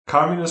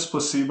Communist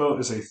Placebo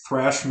is a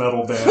thrash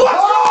metal band. Let's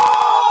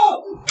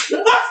go!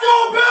 Let's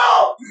go,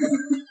 Bill!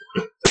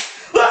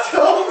 Let's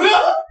go,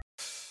 Bill!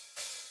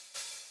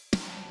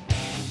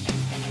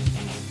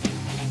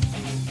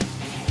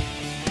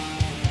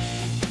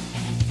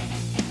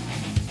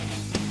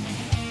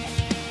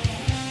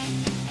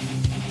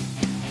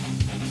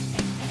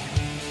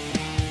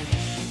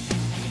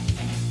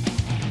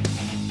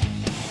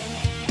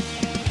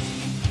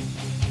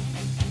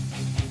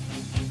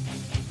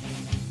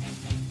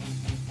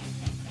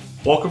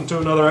 Welcome to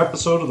another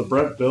episode of the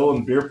Brent, Bill,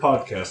 and Beer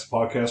Podcast, a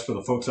podcast for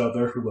the folks out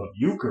there who love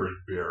euchre and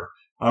beer.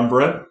 I'm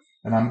Brent.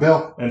 And I'm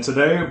Bill. And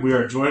today we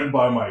are joined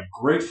by my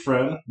great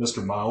friend,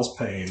 Mr. Miles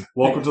Payne.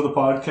 Welcome to the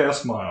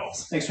podcast,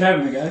 Miles. Thanks for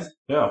having me, guys.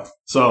 Yeah.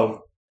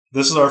 So,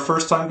 this is our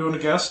first time doing a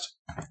guest.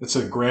 It's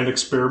a grand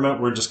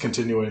experiment. We're just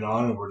continuing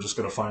on, and we're just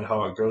going to find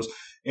how it goes.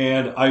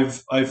 And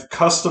I've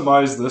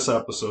customized this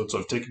episode, so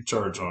I've taken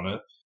charge on it,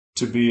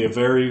 to be a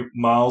very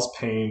Miles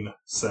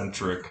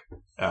Payne-centric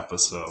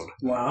episode.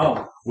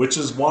 Wow. Which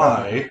is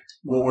why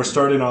when we're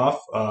starting off,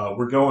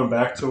 we're going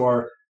back to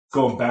our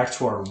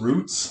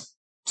roots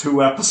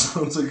 2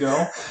 episodes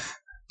ago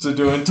to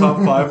doing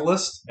top 5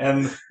 list,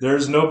 and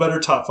there's no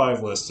better top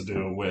 5 list to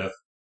do with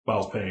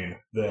Miles Payne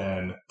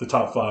than the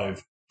top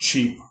 5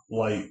 cheap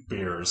light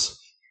beers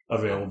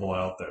available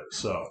out there.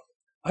 So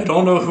I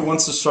don't know who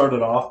wants to start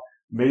it off.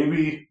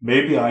 Maybe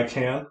I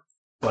can,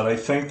 but I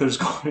think there's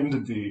going to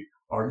be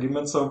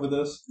arguments over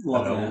this.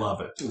 Love and that. I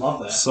love it.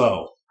 Love that.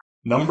 So,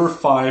 number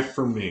 5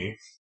 for me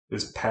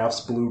is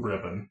Pabst Blue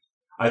Ribbon.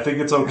 I think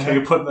it's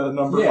okay putting that at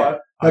number 5.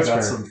 I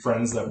got some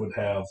friends that would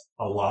have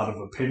a lot of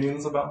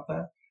opinions about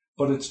that.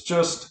 But it's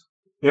just,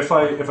 if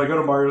I go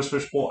to Mario's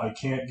Fishbowl, I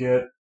can't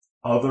get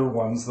other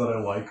ones that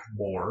I like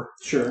more.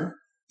 Sure.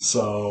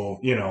 So,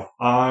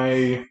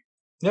 I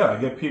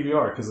get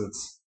PBR because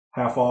it's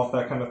half off,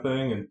 that kind of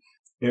thing, and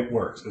it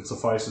works. It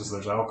suffices.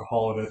 There's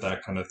alcohol in it,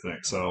 that kind of thing.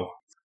 So,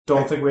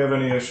 don't think we have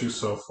any issues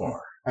so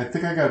far. I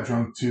think I got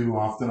drunk too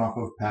often off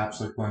of Pabst,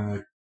 like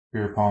playing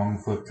beer pong,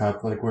 flip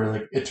cup,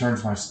 where it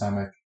turns my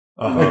stomach.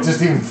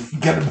 Just even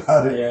forget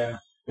about it. Yeah.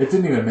 It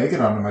didn't even make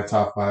it onto my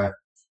top 5.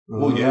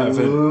 Well, yeah,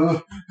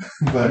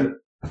 but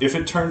if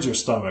it turns your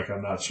stomach,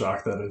 I'm not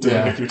shocked that it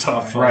didn't make your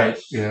top 5. Right,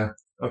 yeah.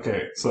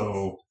 Okay,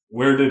 so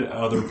where did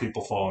other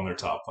people fall in their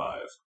top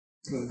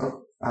 5?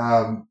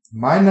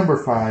 My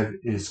number 5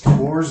 is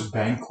Coors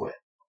Banquet.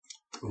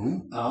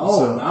 Ooh.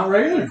 Oh, not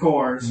regular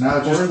Coors.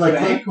 No, just Coors like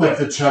Banquet.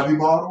 the chubby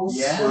bottles.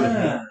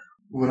 Yeah.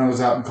 When I was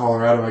out in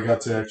Colorado, I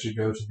got to actually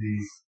go to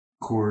the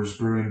Coors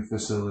brewing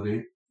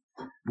facility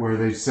where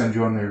they send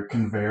you on their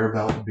conveyor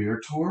belt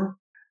beer tour.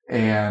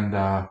 And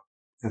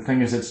the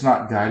thing is, it's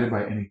not guided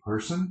by any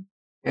person.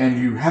 And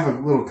you have a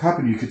little cup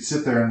and you could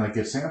sit there and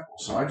get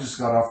samples. So I just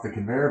got off the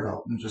conveyor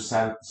belt and just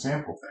sat at the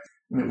sample thing.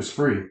 And it was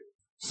free.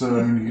 So,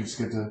 you could just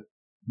get to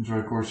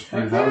enjoy Coors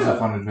free. That was a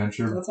fun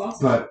adventure. That's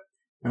awesome.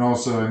 And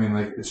also,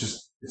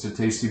 it's a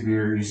tasty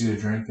beer, easy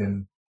to drink,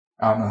 and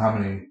I don't know how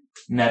many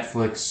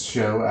Netflix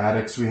show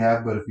addicts we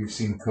have, but if you've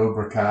seen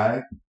Cobra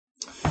Kai,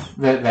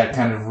 that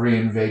kind of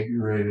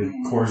reinvigorated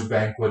Coors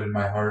Banquet in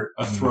my heart.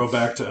 A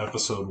throwback to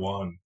episode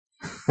 1.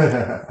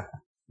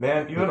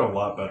 Man, you had a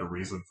lot better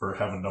reason for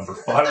having number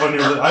 5 on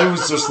your list. I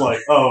was just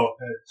like,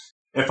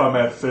 if I'm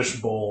at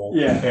Fishbowl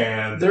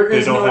and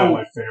they don't have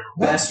my favorite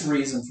one. Best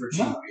reason for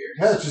cheap beer.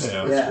 Yeah, it's just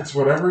it's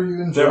whatever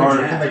you enjoy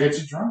drinking that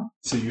gets you drunk.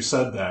 So you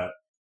said that,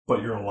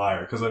 but you're a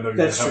liar, because I know you're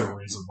going to have a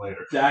reason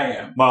later. I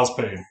am. Miles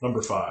Payne,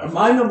 number 5.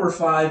 My number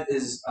 5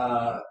 is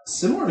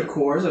similar to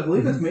Coors. I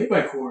believe it's made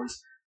by Coors,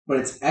 but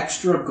it's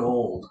Extra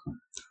Gold.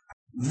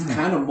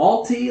 Kind of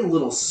malty, a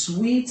little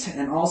sweet,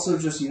 and also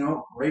just,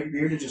 great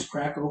beer to just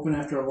crack open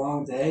after a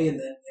long day and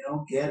then,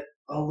 get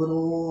a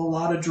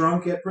lot of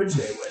drunk at Bridge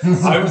Day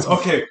with. I was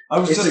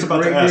just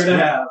about to ask. Beer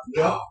to have.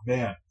 Oh,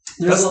 man.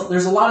 There's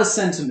a lot of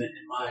sentiment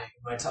in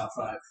my top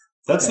 5.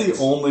 That's the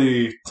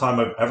only time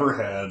I've ever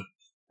had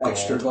gold.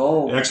 Extra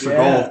Gold. Extra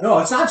Gold. No,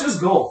 it's not just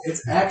gold.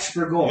 It's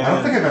Extra Gold. I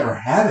don't think I've ever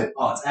had it.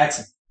 Oh, it's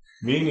excellent.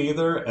 Me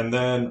neither. And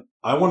then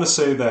I want to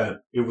say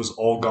that it was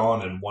all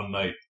gone in one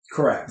night.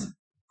 Correct.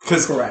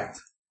 Correct.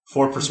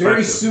 For perspective.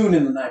 Very soon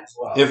in the night as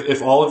well.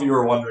 If all of you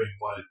are wondering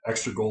what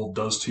Extra Gold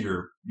does to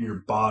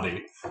your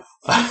body,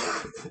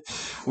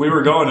 we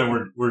were going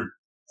and we're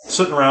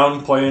sitting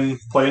around playing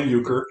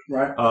euchre.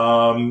 Right.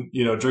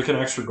 Drinking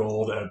Extra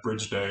Gold at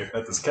Bridge Day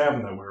at this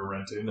cabin that we were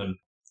renting, and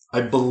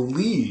I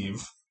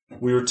believe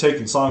we were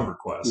taking song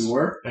requests. We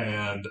were.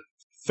 And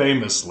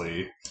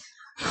famously,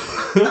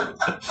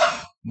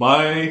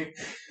 my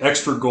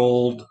Extra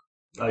Gold,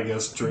 I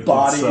guess, drinking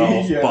body,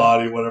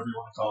 body, whatever you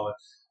want to call it.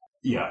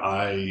 Yeah,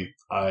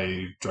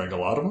 I drank a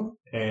lot of them,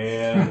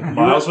 and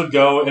Miles would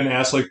go and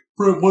ask,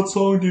 Brent, what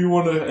song do you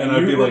want to... And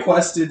I'd be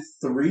requested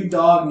 3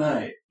 Dog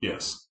Night.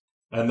 Yes.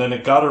 And then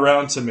it got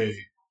around to me,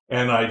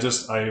 and I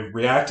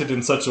reacted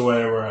in such a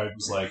way where I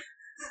was like,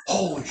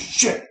 holy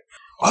shit,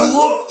 I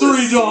love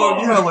 3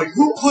 Dog! Yeah,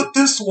 who put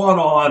this one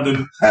on?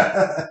 And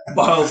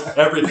Miles,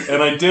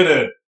 and I did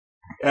it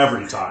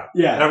every time.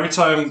 Yeah. Every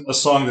time a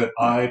song that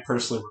I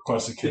personally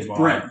requested came on.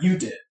 Brent, you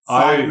did.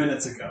 5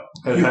 minutes ago.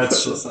 I You had put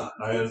so, this on.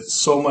 I had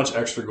so much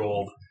extra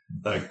gold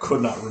that I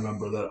could not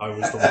remember that I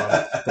was the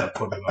one that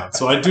put it on.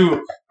 So I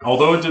do,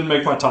 although it didn't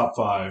make my top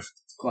 5,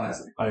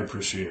 Classic. I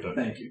appreciate it.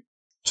 Thank you.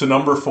 To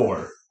number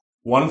 4.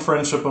 One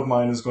friendship of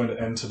mine is going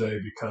to end today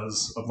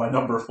because of my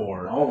number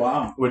 4. Oh,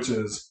 wow. Which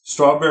is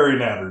Strawberry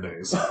Natter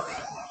Days.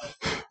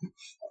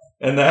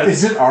 And that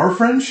Is it our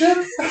friendship?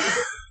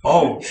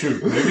 Oh,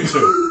 shoot, maybe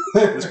 2.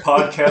 This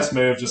podcast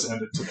may have just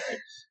ended today.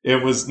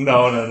 It was,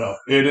 no.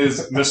 It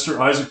is Mr.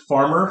 Isaac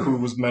Farmer, who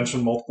was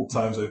mentioned multiple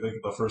times, I think,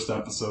 in the first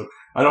episode.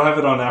 I don't have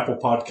it on Apple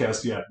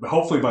Podcast yet, but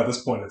hopefully by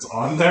this point it's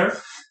on there.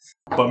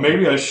 But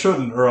maybe I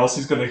shouldn't, or else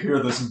he's going to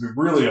hear this and be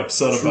really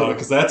upset about it,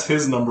 because that's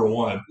his number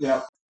 1.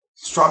 Yeah.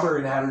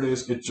 Strawberry Natter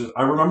Days,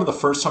 I remember the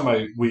first time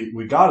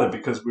we got it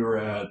because we were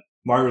at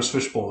Mario's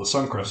Fishbowl, the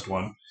Suncrest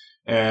one,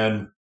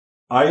 and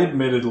I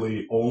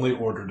admittedly only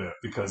ordered it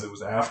because it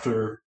was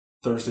after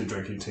Thursday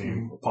Drinking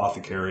Team,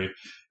 Apothecary,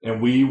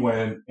 and we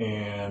went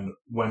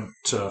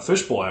to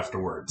Fishbowl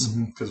afterwards,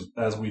 because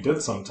as we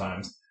did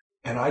sometimes,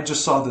 and I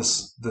just saw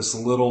this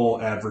little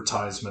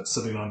advertisement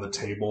sitting on the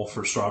table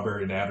for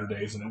Strawberry Natter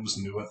Days, and it was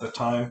new at the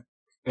time,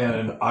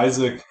 and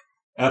Isaac,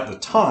 at the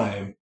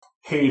time,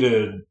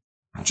 hated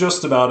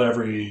just about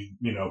every,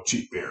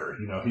 cheap beer.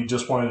 He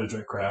just wanted to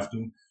drink craft,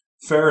 and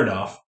fair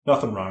enough,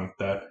 nothing wrong with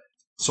that.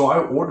 So I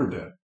ordered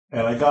it.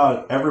 And I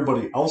got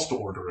everybody else to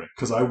order it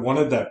because I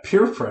wanted that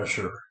peer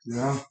pressure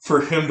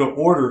for him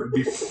to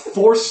be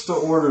forced to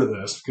order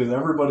this because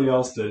everybody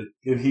else did.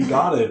 And he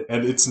got it.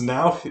 And it's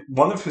now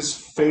one of his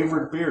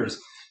favorite beers.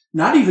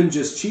 Not even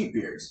just cheap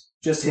beers.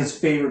 Just his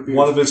favorite beers.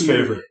 One of his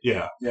favorite,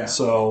 yeah.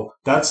 So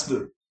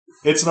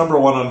it's number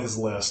 1 on his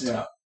list.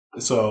 Yeah.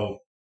 So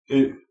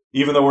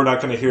even though we're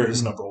not going to hear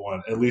his number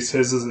 1, at least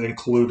his is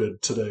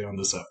included today on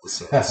this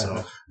episode.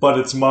 So, but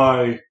it's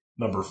my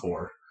number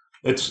 4.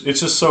 It's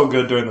just so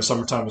good during the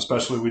summertime,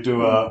 especially we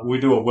do a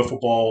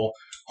wiffle ball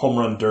home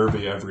run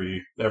derby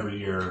every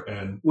year,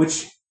 and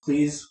which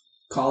please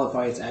call it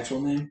by its actual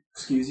name.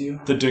 Excuse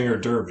you. The Dinger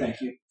Derby.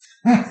 Thank you.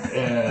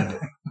 And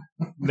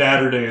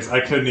Natter Days, I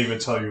couldn't even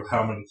tell you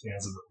how many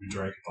cans of it we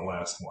drank at the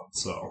last one.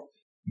 So,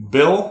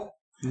 Bill,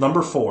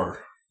 number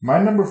 4.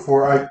 My number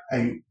 4,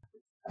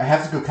 I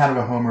have to go kind of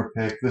a homer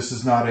pick. This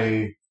is not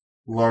a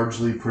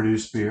largely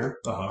produced beer,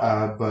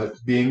 but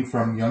being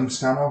from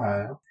Youngstown,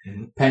 Ohio,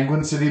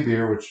 Penguin City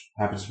Beer, which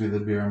happens to be the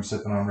beer I'm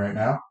sipping on right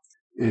now,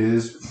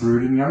 is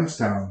brewed in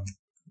Youngstown.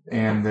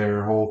 And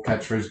their whole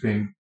catchphrase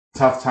being,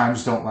 tough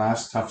times don't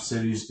last, tough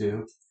cities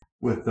do,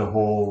 with the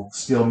whole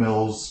steel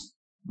mills,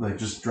 like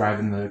just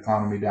driving the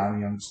economy down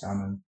in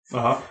Youngstown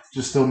and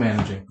just still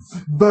managing.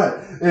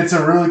 But it's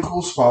a really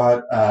cool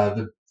spot.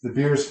 The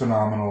beer is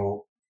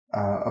phenomenal.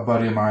 A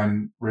buddy of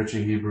mine,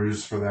 Richie, he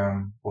brews for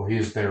them. Well, he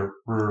is their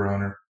brewer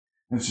owner.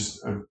 It's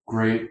just a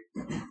great,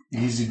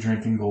 easy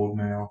drinking gold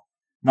ale.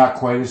 Not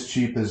quite as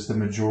cheap as the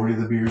majority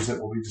of the beers that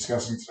we'll be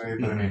discussing today,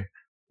 but I mean,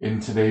 in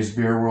today's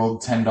beer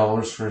world,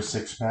 $10 for a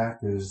 6-pack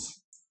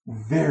is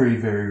very,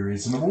 very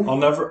reasonable.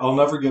 I'll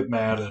never get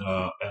mad at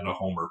a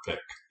homer pick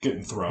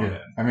getting thrown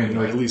in. I mean,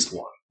 at least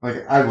one.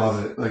 Like, I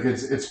love it. Like,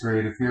 it's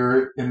great. If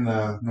you're in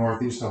the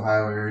Northeast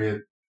Ohio area,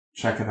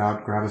 check it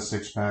out. Grab a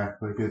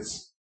 6-pack. Like,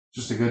 it's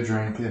just a good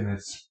drink, and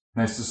it's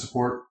nice to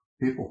support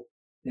people.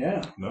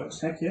 Yeah. Nice.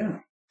 Heck yeah.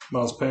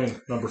 Miles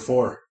Payne, number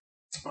 4.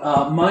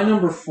 My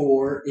number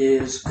 4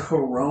 is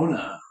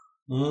Corona.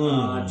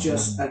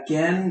 Just,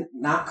 again,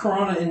 not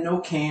Corona in no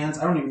cans.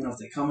 I don't even know if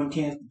they come in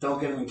cans, but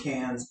don't get them in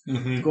cans.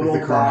 Mm-hmm. Good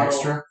old the bottle.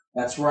 Extra.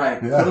 That's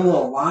right. Yeah. Put a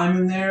little lime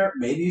in there.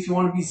 Maybe if you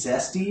want to be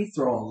zesty,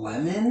 throw a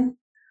lemon.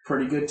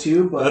 Pretty good,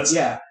 too. But,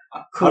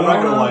 Corona, I'm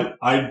not going to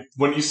lie.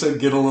 When you said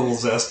get a little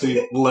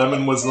zesty,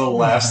 lemon was the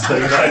last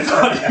thing I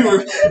thought you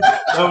were...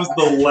 That was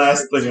the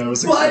last thing I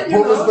was expecting.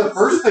 What was the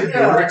first thing you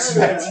were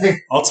expecting?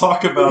 I'll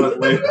talk about it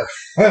later.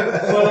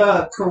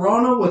 But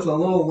Corona with a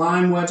little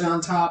lime wedge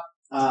on top.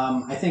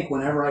 I think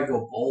whenever I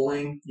go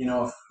bowling,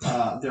 if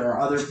there are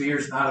other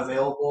beers not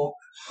available,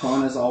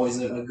 Corona is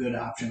always a good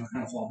option to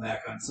kind of fall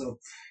back on. So,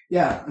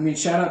 yeah, I mean,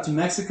 shout out to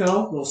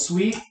Mexico, a little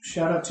sweet.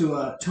 Shout out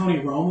to Tony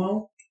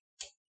Romo.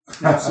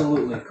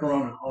 Absolutely,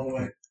 Corona all the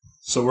way.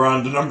 So we're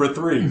on to number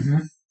 3.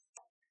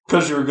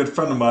 Because you're a good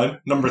friend of mine,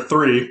 number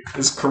 3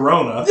 is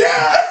Corona.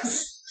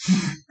 Yes!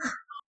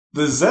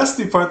 The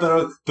zesty part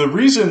the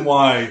reason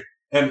why,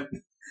 and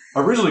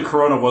originally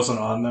Corona wasn't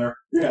on there.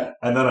 Yeah.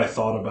 And then I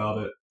thought about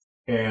it.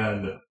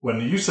 And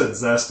when you said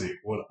zesty,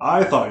 what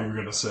I thought you were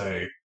going to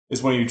say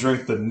is when you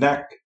drink the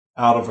neck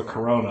out of a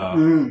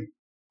Corona,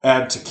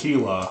 add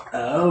tequila,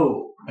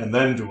 and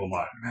then do a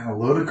lime. Man, a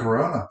loaded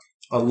Corona.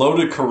 A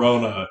loaded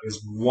Corona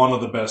is one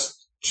of the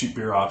best cheap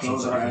beer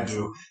options that you can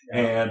do. Yeah.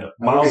 And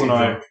Miles and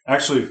I,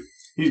 actually,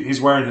 he's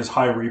wearing his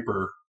High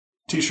Reaper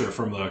t-shirt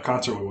from the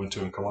concert we went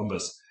to in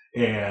Columbus.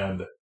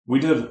 And we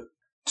did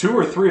 2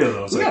 or 3 of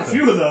those. We got a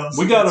few of those.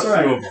 We got a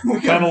few of them. We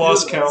kind of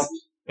lost count.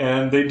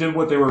 And they did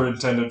what they were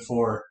intended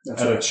for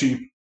at a cheap,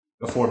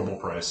 affordable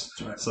price.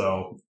 That's right.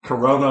 So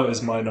Corona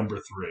is my number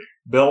 3.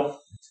 Bill?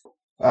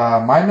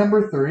 My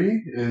number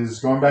 3 is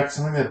going back to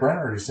something that Brent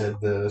already said,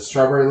 the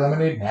Strawberry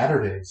Lemonade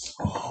Natter Days.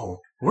 Oh.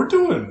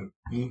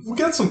 We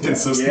got some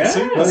consistency.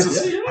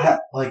 Yeah.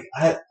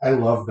 I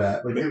love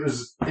that. Like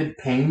it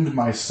pained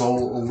my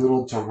soul a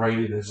little to write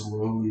it as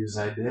lowly as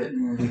I did.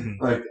 Mhm.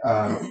 Like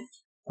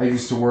I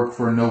used to work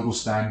for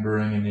Noblestein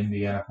Brewing in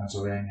Indiana,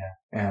 Pennsylvania,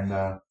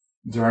 and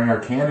during our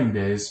canning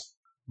days,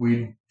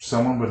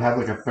 someone would have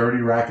like a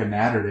 30 rack of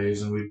Natter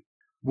days, and we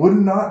would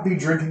not be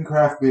drinking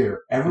craft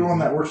beer. Everyone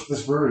that works at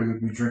this brewery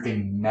would be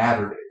drinking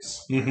Natter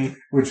days,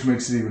 which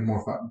makes it even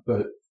more fun.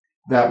 But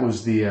that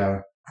was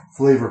the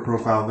flavor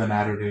profile of the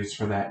Natter days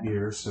for that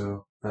year,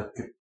 so that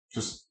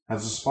just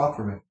has a spot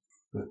for me.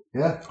 But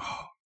yeah,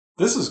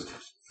 this is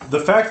the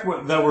fact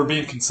that we're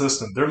being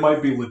consistent. There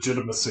might be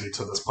legitimacy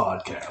to this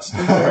podcast.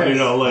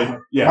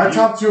 My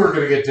top two are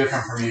going to get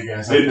different from you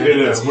guys. It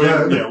is. We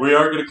are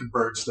going to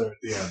converge there at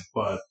the end.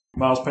 But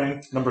Miles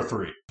Payne, number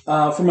 3.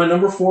 For my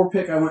number 4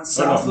 pick, I went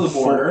south of the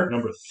border.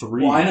 Number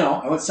 3. Well, I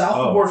know. I went south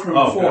of the border for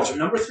number 4. Gotcha. But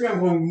number 3, I'm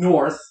going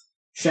north.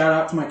 Shout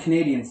out to my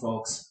Canadian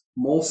folks.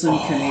 Molson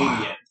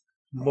Canadian.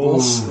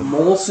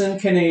 Molson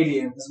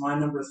Canadian is my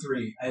number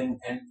 3. And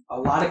a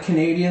lot of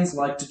Canadians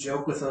like to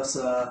joke with us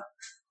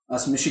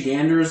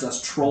Michiganders,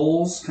 us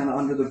trolls, kind of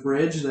under the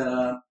bridge,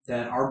 that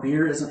our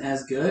beer isn't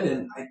as good.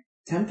 And I'm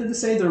tempted to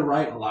say they're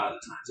right a lot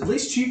of the times. At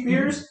least cheap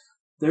beers,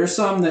 there's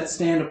some that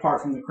stand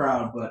apart from the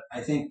crowd, but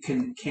I think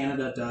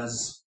Canada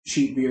does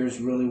cheap beers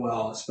really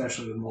well,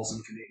 especially with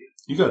Molson Canadian.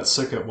 You got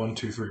sick at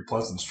 123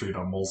 Pleasant Street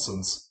on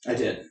Molson's. I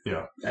did.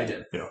 Yeah. I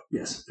did. Yeah.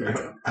 Yes, very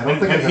good. I don't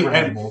think I've ever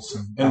had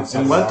Molson.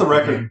 And let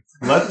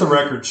the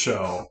record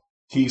show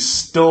he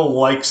still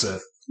likes it.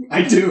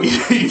 I do.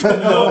 Even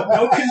though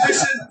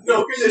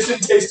no condition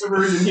taste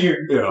aversion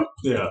here.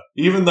 Yeah.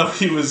 Even though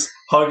he was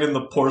hugging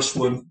the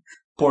porcelain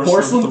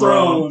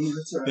throne.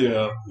 That's right.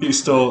 Yeah. He's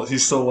still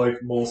like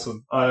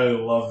Molson. I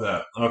love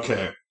that.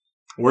 Okay.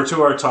 We're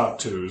to our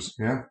top 2s.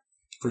 Yeah.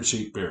 For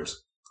cheap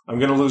beers. I'm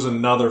gonna lose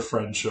another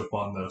friendship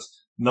on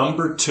this.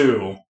 Number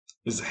 2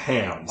 is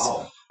Hams.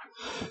 Oh.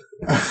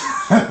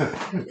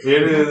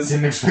 It is.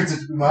 Didn't expect it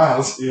to be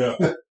Miles. Yeah.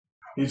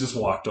 He just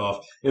walked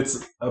off.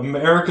 It's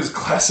America's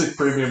classic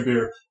premium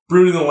beer,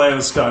 brewed in the land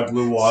of Sky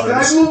Blue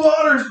Waters. Sky Blue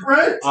Waters,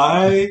 Brent!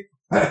 I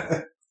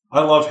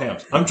love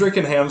Hams. I'm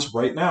drinking Hams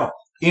right now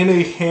in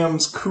a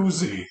Hams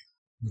koozie.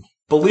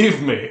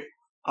 Believe me,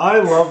 I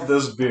love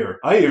this beer.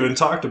 I even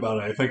talked about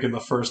it, I think, in the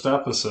first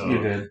episode.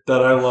 You did.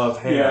 That I love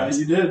Hams.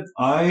 Yeah, you did.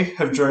 I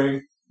have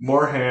drank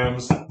more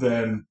Hams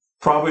than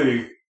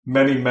probably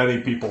many,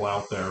 many people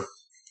out there.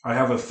 I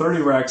have a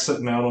 30 rack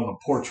sitting out on the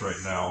porch right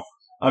now.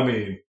 I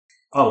mean,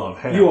 I love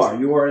Hams. You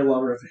are a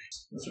lover of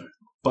Hams. That's right.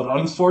 But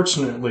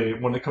unfortunately,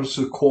 when it comes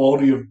to the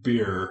quality of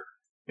beer,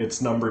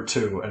 it's number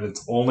 2, and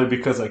it's only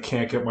because I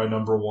can't get my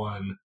number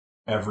 1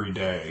 every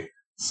day.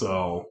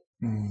 So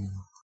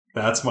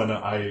that's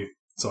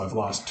so I've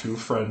lost 2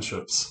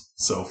 friendships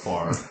so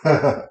far.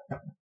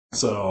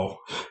 So,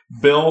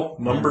 Bill,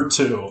 number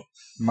 2.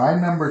 My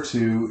number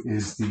 2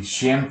 is the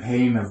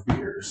champagne of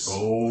beers.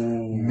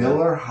 Oh,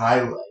 Miller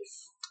High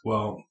Life.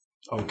 Well,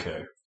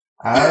 okay.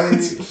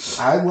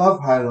 I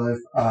love High Life.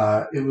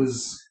 I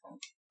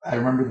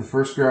remember the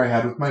first beer I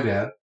had with my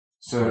dad,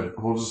 so it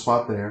holds a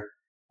spot there.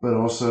 But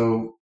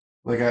also,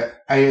 like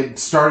I had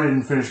started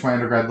and finished my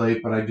undergrad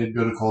late, but I did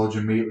go to college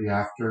immediately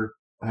after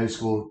high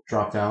school,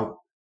 dropped out,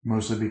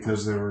 mostly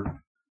because there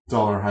were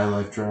 $1 High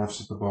Life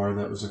drafts at the bar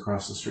that was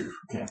across the street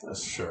from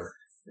campus. Sure.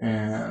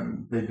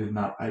 And they did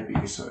not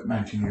IB, so at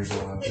 19 years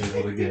old I was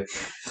able to get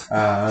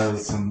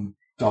some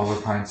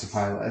 $1 pints of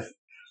High Life.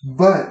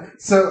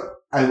 But, so,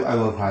 I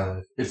love High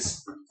Life.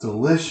 It's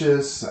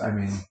delicious. I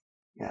mean,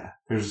 yeah,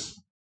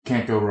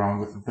 can't go wrong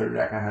with the 30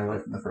 rack of High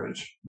Life in the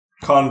fridge.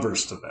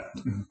 Converse to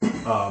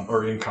that,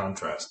 or in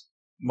contrast,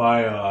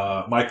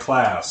 my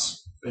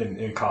class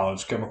in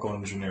college, chemical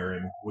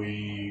engineering,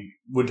 we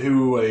would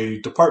do a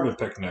department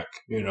picnic,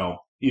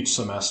 each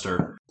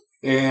semester,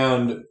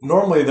 and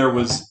normally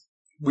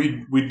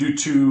we'd do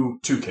two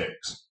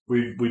kegs.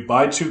 We'd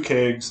buy 2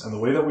 kegs, and the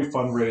way that we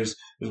fundraise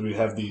is we'd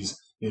have these,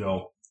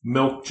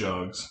 milk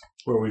jugs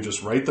where we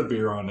just write the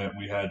beer on it.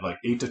 We had like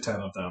 8 to 10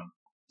 of them,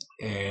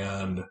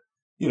 and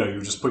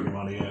you just put your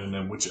money in,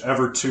 and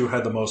whichever 2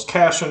 had the most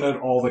cash in it,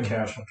 all the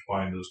cash went to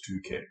buying those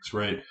 2 kegs,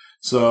 right?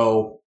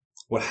 So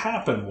what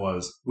happened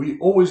was we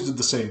always did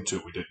the same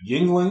 2. We did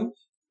Yingling,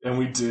 and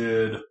we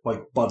did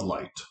like Bud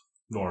Light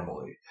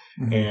normally.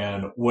 Mm-hmm.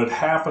 And what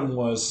happened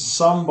was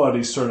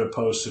somebody started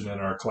posting in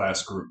our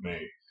class group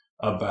me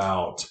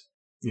about,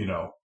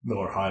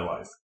 Miller High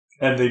Life.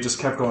 And they just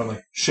kept going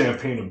like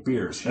champagne of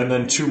beers. And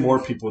then 2 more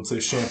people would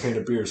say champagne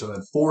of beers. And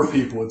then 4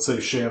 people would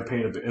say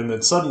champagne of beers. And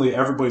then suddenly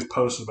everybody's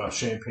posting about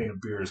champagne of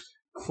beers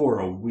for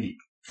a week.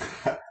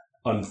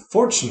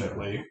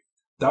 Unfortunately,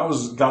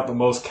 that got the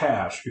most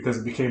cash because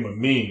it became a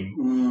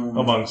meme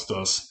amongst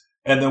us.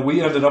 And then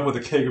we ended up with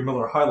a keg of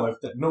Miller High Life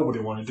that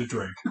nobody wanted to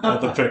drink at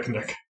the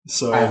picnic.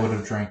 So I would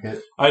have drank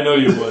it. I know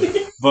you would.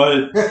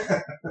 But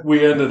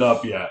we ended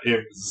up, we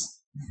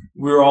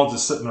were all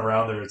just sitting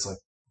around there. It's like,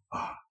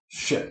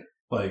 shit.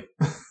 Like,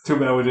 too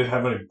bad we didn't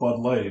have any Bud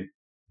Light,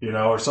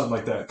 or something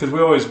like that.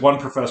 Because one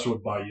professor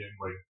would buy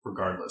Yingling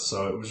regardless.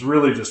 So it was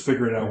really just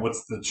figuring out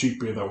what's the cheap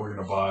beer that we're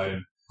going to buy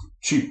and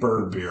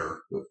cheaper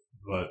beer.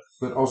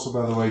 But also,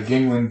 by the way,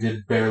 Yingling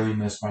did barely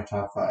miss my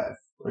top 5.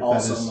 Like,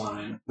 Also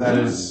mine. That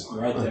is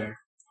right there.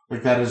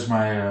 Like, that is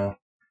my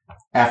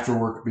after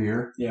work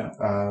beer. Yeah.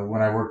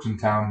 When I worked in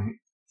town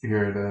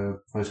here at a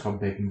place called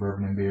Bacon,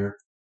 Bourbon, and Beer.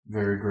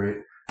 Very great.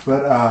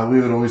 But we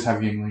would always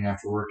have Yingling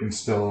after work, and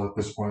still at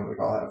this point, like,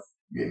 I'll have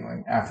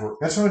Yingling after work.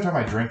 That's the only time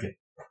I drink it,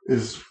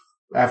 is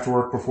after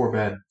work before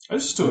bed. I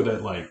just do it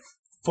at, like,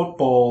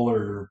 football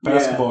or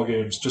basketball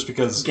games just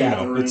because,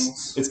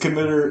 Gatherings. it's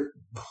considered,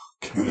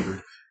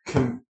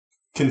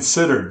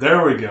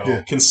 there we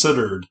go,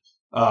 considered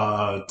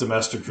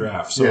domestic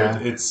draft. So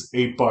it's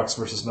 $8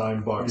 versus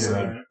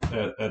 $9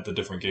 at the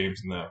different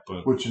games and that.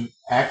 But which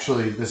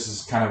actually, this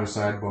is kind of a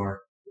sidebar.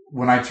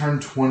 When I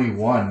turned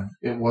 21,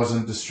 it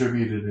wasn't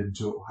distributed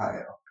into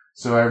Ohio.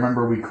 So I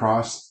remember we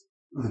crossed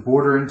the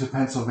border into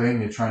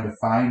Pennsylvania trying to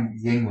find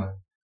Yingling,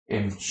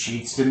 and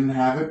Sheetz didn't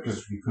have it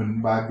because you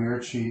couldn't buy beer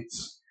at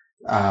Sheetz.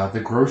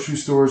 The grocery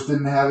stores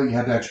didn't have it. You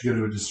had to actually go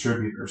to a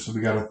distributor. So we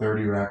got a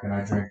 30 rack, and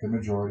I drank the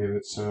majority of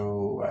it.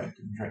 So I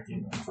didn't drink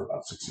Yingling for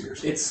about 6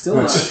 years. It's still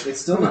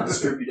not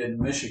distributed in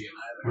Michigan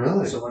either.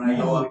 Really? So when I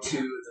go up to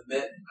the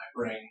Mitten, I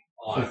bring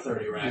a lot of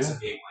 30 racks of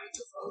Yingling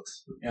to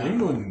folks. Yeah.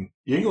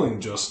 Yingling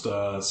just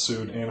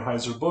sued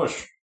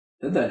Anheuser-Busch.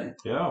 Did they?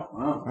 Yeah.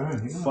 Wow.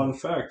 Fun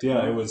fact.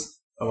 Yeah, it was.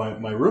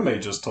 My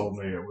roommate just told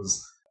me it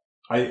was.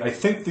 I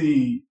think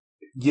the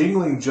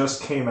Yingling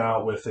just came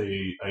out with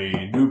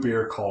a new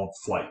beer called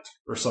Flight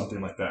or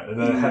something like that,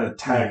 and then it had a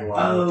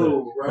tagline with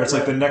it. Right, it's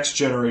like the next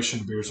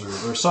generation beers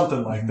or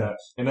something like that.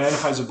 And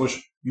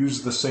Anheuser-Busch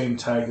used the same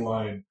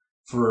tagline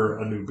for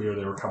a new beer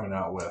they were coming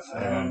out with,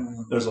 and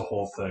there's a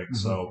whole thing.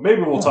 So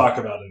maybe we'll talk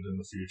about it in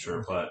the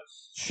future. But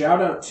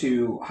shout out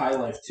to High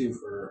Life too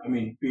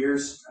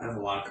beers have a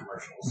lot of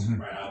commercials,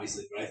 right?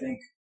 Obviously, but I think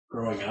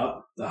growing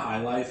up, the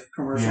High Life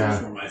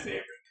commercials were my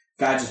favorite.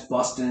 Guy just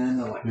busting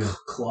into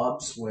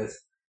clubs with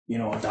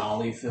a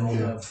dolly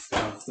filled of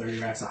 30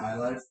 racks of High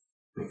Life.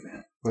 Big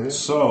fan.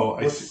 So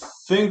I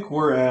think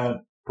we're at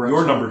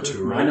your number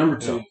 2, right? My number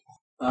 2.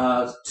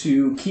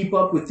 To keep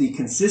up with the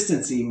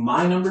consistency,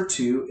 my number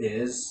 2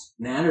 is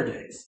Natter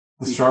Days.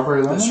 The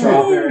strawberry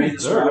lemonade? The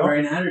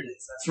strawberry Natter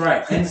Days. That's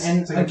right.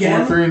 And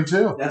again, 3 and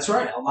 2. That's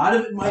right. A lot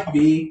of it might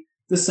be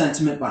the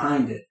sentiment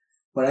behind it.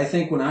 But I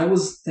think when I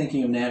was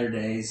thinking of Natter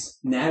Days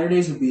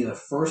would be the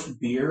first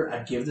beer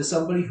I'd give to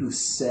somebody who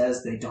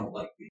says they don't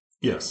like beer.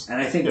 Yes. And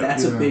I think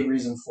that's a big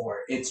reason for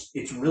it.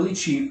 It's really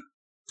cheap.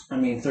 I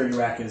mean, 30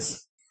 rack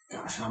is,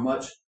 how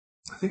much?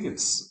 I think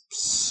it's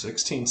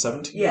 16,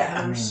 17.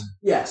 Yeah.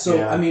 Yeah.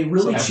 So, I mean,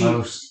 really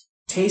cheap.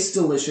 Tastes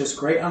delicious.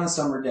 Great on a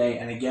summer day.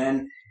 And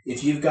again,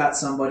 if you've got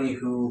somebody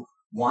who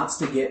wants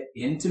to get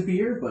into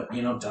beer, but,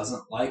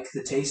 doesn't like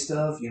the taste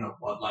of,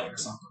 Bud Light or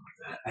something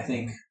like that, I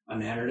think a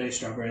Natter Day,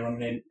 strawberry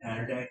lemonade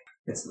Natter Day,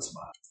 hits the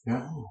spot.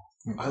 Yeah.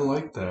 I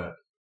like that.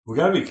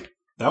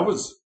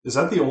 Is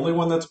that the only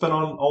one that's been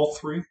on all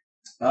 3?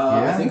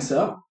 I think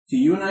so.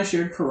 You and I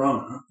shared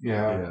Corona.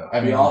 Yeah.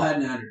 We all had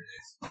Natter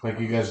Days. Like,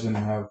 you guys didn't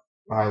have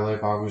High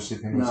Life, obviously,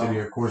 Penguin City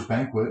or Coors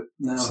Banquet.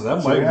 No. So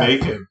that might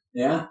make it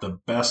the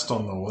best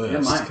on the list.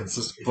 It might.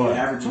 Consistent. If you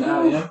average it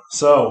out,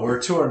 So we're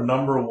to our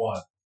number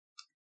 1.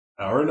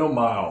 I already know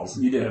Miles.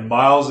 You did. And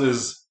Miles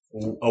is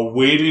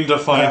waiting to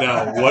find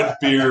out what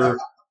beer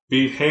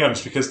beat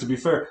Hams, because to be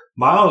fair,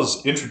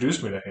 Miles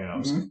introduced me to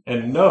Hams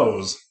and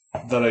knows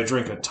that I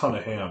drink a ton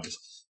of Hams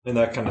and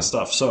that kind of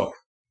stuff. So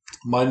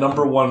my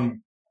number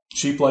 1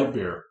 cheap light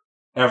beer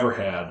ever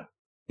had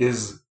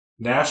is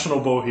National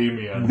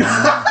Bohemian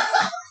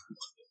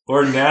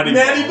or Natty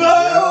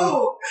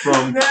Bo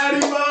from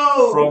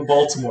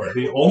Baltimore.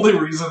 The only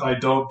reason I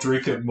don't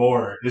drink it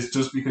more is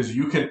just because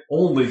you can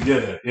only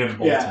get it in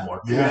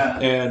Baltimore. Yeah.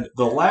 And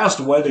the last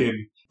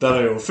wedding that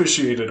I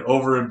officiated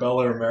over in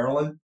Bel Air,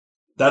 Maryland,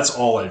 that's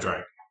all I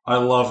drank. I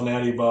love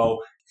Natty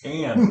Bo.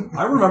 And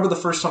I remember the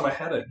first time I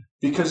had it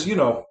because,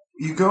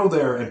 you go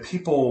there and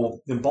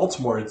people in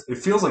Baltimore, it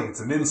feels like it's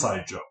an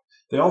inside joke.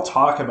 They all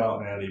talk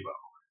about Natty Bo.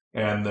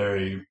 And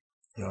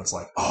it's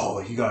like,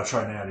 oh, you got to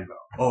try Natty Bo.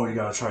 Oh, you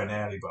got to try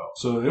Natty Bo.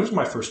 So it was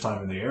my first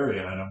time in the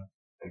area. And I'm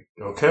like,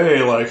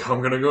 okay, I'm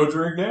going to go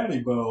drink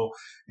Natty Bo.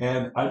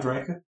 And I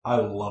drank it. I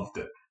loved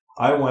it.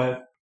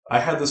 I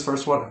had this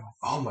first one. I'm like,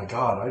 oh my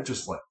God, I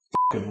just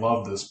fucking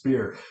love this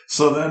beer.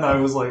 So then I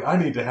was like, I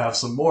need to have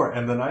some more.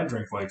 And then I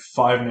drank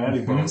 5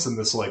 Natty Bo's in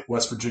this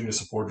West Virginia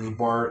supporters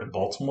bar in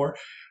Baltimore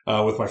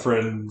with my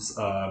friends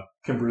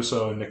Kim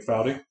Brusso and Nick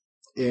Foudy.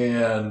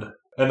 And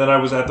then I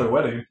was at their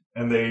wedding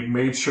and they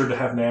made sure to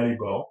have Natty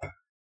Bo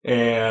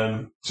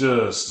and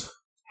just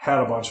had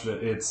a bunch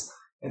of it.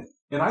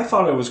 And I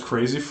thought I was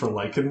crazy for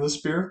liking this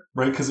beer,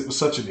 right? Because it was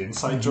such an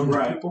inside joke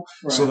to people.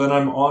 Right. So then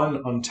I'm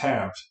on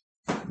Untappd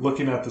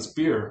looking at this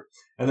beer,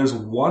 and there's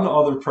one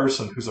other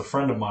person who's a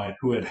friend of mine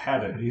who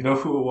had it. You know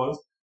who it was?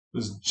 It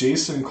was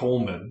Jason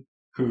Coleman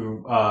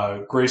who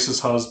Grace's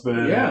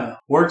husband, Yeah.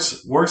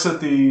 works at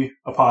the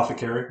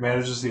apothecary,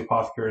 manages the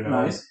apothecary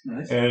now. Nice.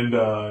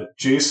 And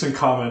Jason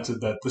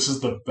commented that this is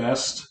the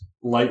best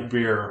light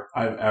beer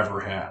I've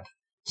ever had.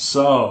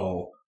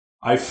 So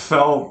I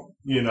felt,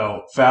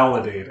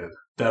 validated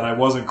that I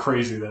wasn't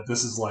crazy, that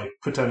this is like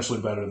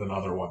potentially better than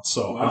other ones.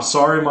 So Wow. I'm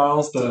sorry,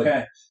 Miles, that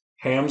Okay.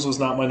 Hams was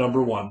not my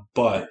number one,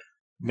 but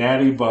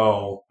Natty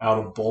Boh out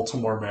of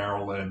Baltimore,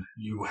 Maryland,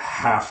 you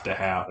have to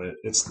have it.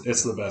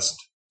 It's the best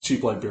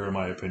cheap light beer in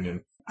my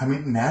opinion. I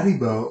mean, Natty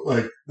Boh,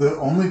 like, the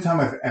only time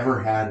I've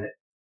ever had it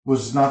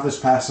was not this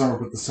past summer,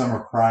 but the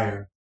summer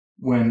prior,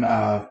 when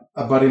a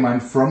buddy of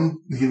mine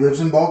he lives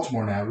in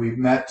Baltimore now. We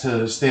met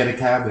to stay at a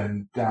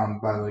cabin down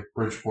by, like,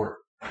 Bridgeport.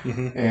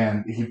 Mm-hmm.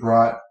 And he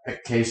brought a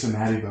case of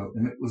Natty Boh,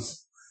 and it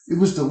was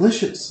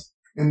delicious.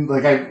 And,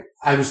 like,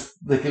 I was,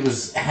 like, it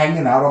was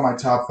hanging out on my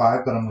top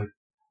 5, but I'm like,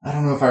 I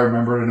don't know if I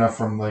remember it enough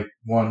from, like,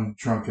 one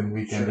drunken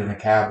weekend in a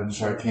cabin,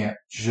 so I can't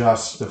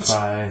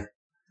justify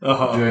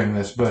doing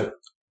this, but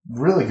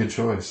really good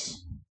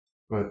choice.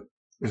 But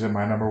is it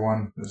my number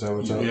one? Is that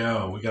what's up?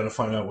 Yeah, we got to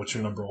find out what's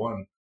your number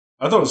one.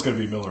 I thought it was going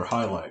to be Miller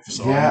High Life,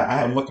 so yeah,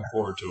 I'm looking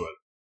forward to it.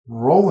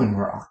 Rolling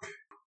Rock.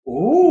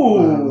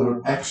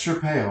 Ooh, extra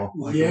pale.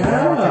 Like,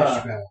 yeah.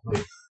 Extra pale.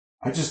 Like,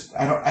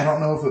 I don't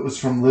know if it was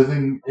from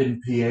living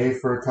in PA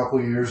for a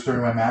couple years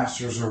during my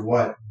master's or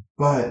what,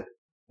 but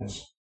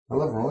I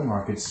love Rolling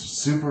Rock. It's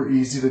super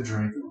easy to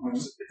drink.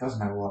 It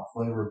doesn't have a lot of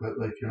flavor, but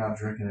like you're not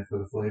drinking it for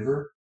the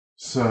flavor.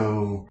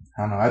 So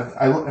I don't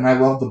know. I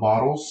love the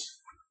bottles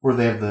where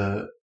they have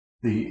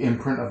the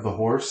imprint of the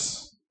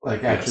horse,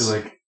 like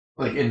actually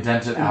like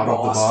indented out of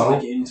the bottle,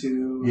 like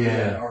into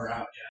or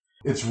out.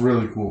 Yeah, it's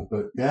really cool.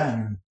 But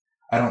yeah,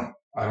 I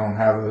don't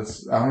have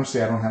this.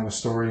 Honestly, I don't have a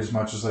story as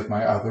much as like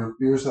my other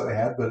beers that I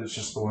had, but it's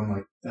just the one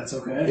like that's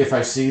okay. If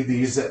I see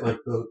these at like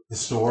the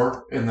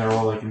store and they're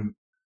all like in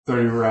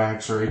 30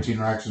 racks or 18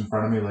 racks in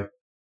front of me, like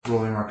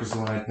Rolling Rock is the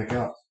one I'd pick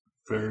up.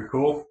 Very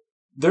cool.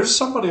 There's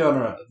somebody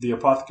on the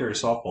Apothecary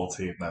softball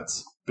team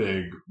that's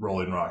big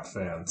Rolling Rock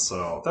fan,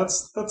 so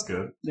that's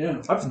good.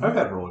 Yeah, I've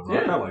had Rolling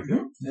Rock. Yeah. I like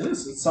it. It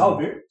is. It's solid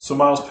beer. So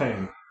Miles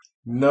Payne,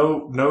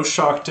 no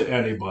shock to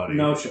anybody.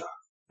 No shock.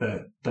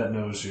 That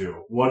knows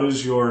you. What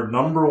is your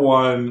number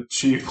one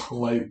cheap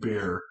light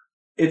beer?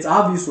 It's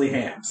obviously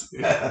Hams.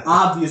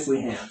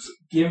 Obviously Hams.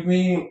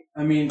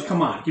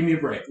 Come on, give me a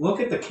break. Look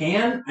at the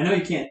can. I know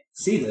you can't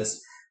see this,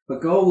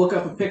 but go look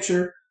up a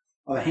picture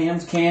of a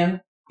Hams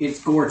can.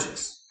 It's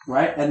gorgeous,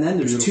 right? And then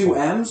there's Beautiful. 2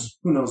 M's.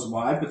 Who knows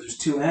why, but there's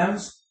 2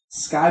 M's.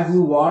 Sky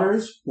Blue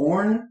Waters,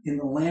 born in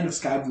the land of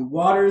Sky Blue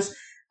Waters.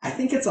 I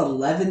think it's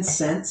 11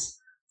 cents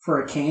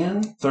for a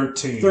can.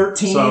 13.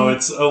 13. So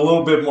it's a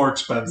little bit more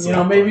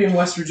expensive. Maybe in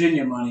West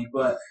Virginia money,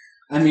 but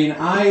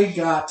I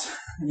got,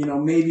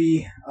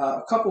 maybe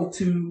a couple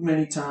too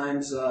many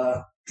times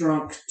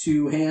drunk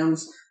to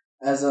Hams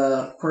as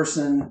a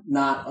person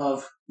not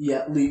of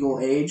yet legal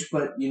age.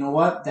 But you know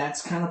what?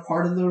 That's kind of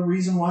part of the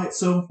reason why it's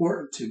so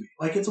important to me.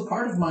 Like, it's a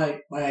part of my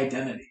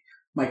identity,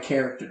 my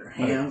character.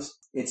 Hams.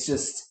 It's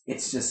just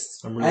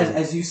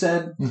as you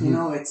said,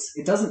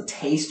 it doesn't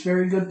taste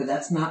very good, but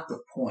that's not the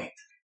point.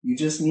 You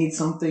just need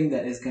something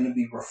that is going to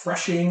be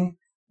refreshing,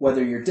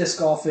 whether you're disc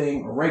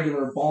golfing or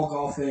regular ball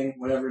golfing,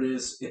 whatever it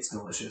is. It's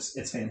delicious.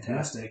 It's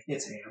fantastic.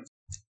 It's Hams.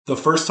 The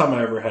first time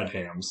I ever had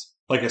Hams,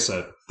 like I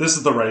said, this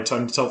is the right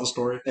time to tell the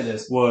story. It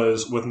is.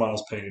 Was with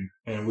Miles Payne,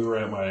 and we were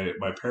at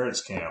my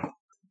parents' camp.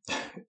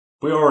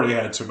 We already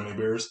had too many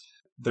beers.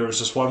 There was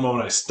just one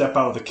moment I step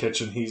out of the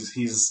kitchen.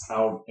 He's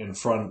out in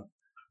front.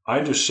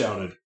 I just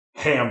shouted,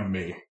 "Ham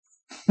me!"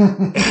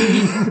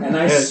 And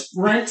I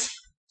sprint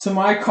to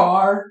my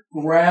car,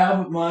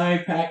 grab my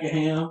pack of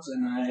Hams,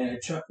 and I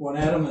chuck one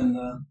at him, and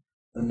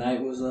the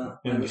night was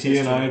and he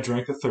and I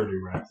drank a 30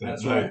 rack that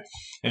That's night. right.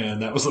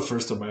 And that was the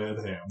first time I had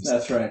Hams.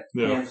 That's right.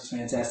 Yeah. Hams is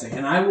fantastic.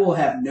 And I will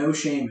have no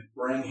shame in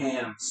bringing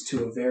Hams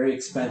to a very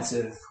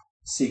expensive,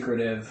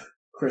 secretive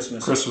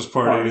Christmas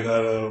party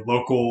that a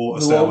local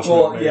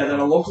establishment that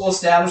a local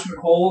establishment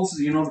holds.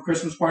 The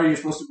Christmas party, you're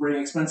supposed to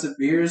bring expensive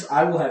beers.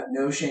 I will have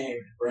no shame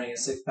in bringing a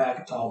 6-pack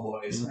of Tall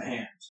Boys of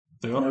Hams.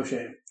 Yeah. No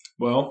shame.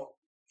 Well,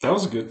 that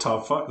was a good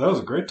top 5. That was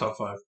a great top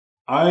 5.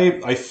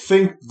 I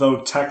think,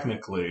 though,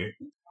 technically,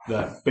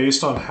 that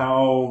based on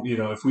how,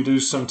 if we do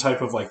some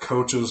type of like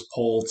coaches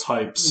poll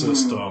type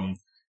system,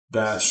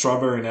 that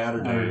Strawberry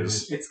Natter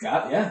Days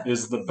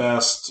is the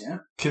best,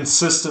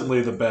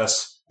 consistently the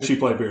best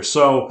cheap light beer.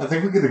 So I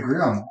think we could agree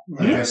on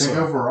that. I think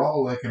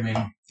overall,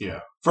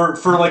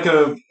 for like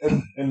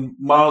and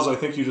Miles, I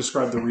think you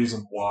described the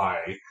reason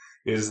why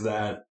is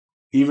that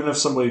even if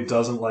somebody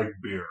doesn't like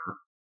beer,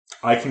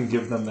 I can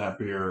give them that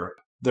beer.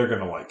 They're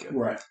going to like it.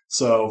 Right.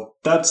 So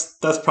that's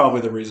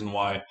probably the reason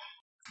why.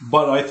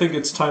 But I think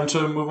it's time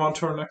to move on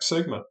to our next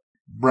segment.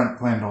 Brent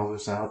planned all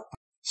this out.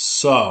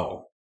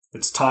 So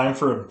it's time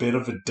for a bit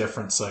of a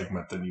different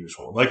segment than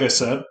usual. Like I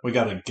said, we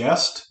got a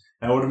guest,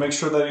 and I want to make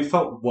sure that he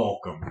felt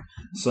welcome.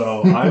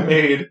 So I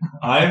made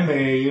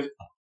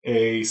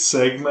a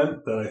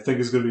segment that I think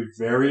is going to be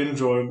very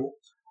enjoyable,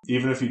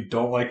 even if you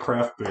don't like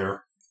craft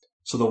beer.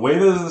 So the way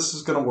that this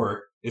is going to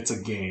work, it's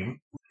a game.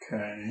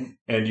 Okay.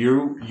 And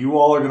you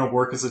all are going to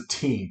work as a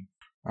team.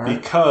 All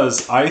right.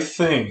 Because I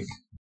think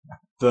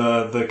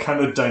the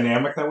kind of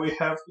dynamic that we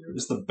have here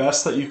is the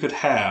best that you could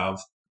have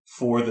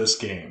for this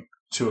game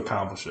to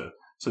accomplish it.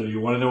 So you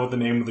want to know what the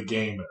name of the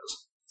game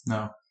is?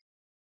 No.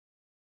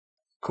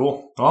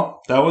 Cool.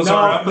 Well, that was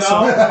our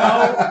episode.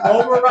 No,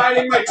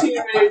 overriding my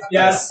teammate.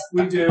 Yes,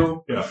 we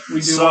do. Yeah.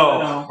 We do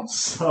want to know.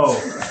 So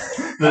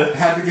I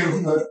had to give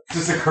him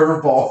just a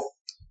curveball.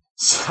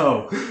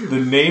 So the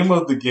name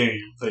of the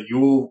game that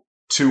you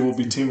two will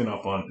be teaming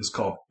up on is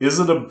called Is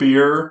It a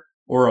Beer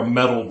or a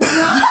Metal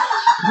Band?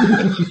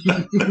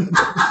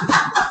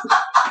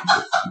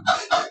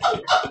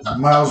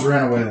 Miles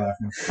ran away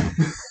laughing.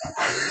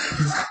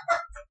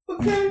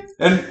 Okay.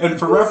 And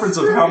for reference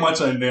of how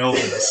much I nailed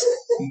this,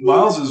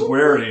 Miles is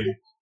wearing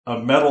a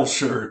metal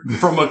shirt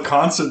from a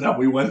concert that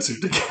we went to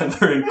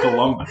together in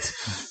Columbus.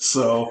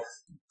 So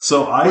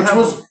Which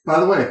was, by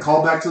the way, a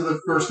callback to the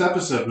first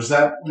episode. Was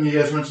that when you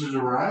guys mentioned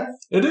Arrive?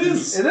 It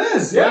is. It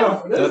is,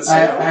 yeah. It is. I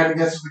had to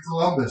guess with the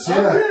Columbus.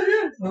 Yeah.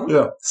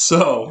 Yeah.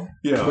 So,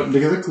 yeah. Putting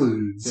together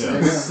clues.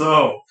 Yeah.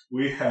 So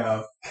we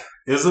have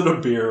Is It a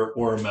Beer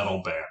or a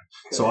Metal Band?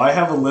 Okay. So I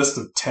have a list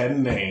of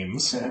 10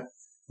 names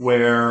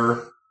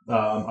where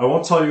I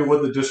won't tell you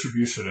what the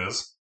distribution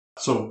is.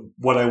 So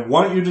what I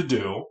want you to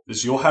do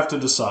is you'll have to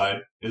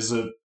decide, is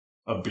it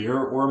a beer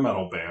or a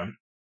metal band?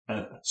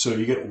 And so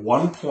you get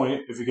 1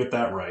 point if you get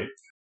that right.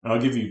 And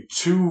I'll give you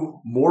 2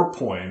 more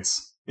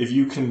points if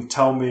you can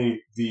tell me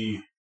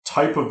the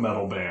type of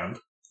metal band,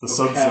 the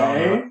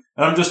subgenre.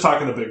 And I'm just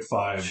talking the big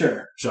 5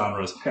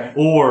 genres. Okay.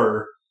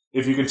 Or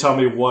if you can tell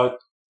me what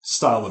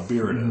style of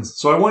beer it is.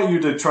 So I want you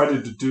to try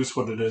to deduce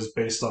what it is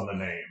based on the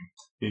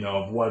name,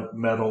 of what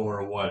metal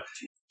or what.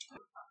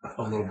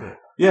 A little bit.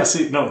 Yeah,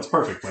 see, no, it's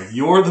perfect. Like,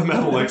 you're the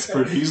metal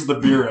expert, he's the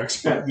beer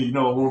expert, you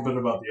know a little bit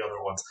about the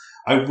other ones.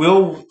 I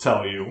will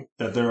tell you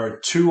that there are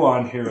 2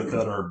 on here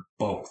that are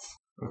both.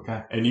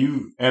 Okay.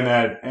 And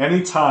at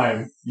any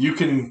time, you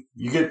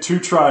get 2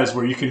 tries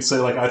where you can say,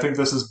 like, I think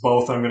this is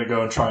both, I'm going to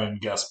go and try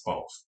and guess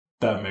both.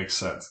 That makes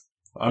sense.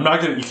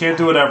 You can't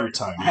do it every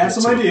time. I have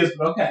some ideas,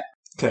 but okay.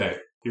 Okay.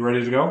 You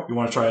ready to go? You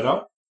want to try it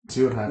out?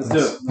 See what happens.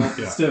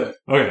 Let's do it.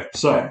 Okay,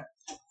 so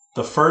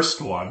the first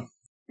one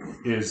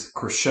is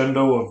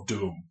Crescendo of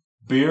Doom.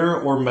 Beer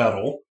or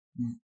metal?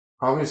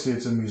 Obviously,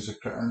 it's a music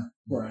term.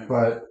 Right.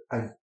 But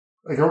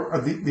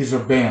these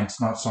are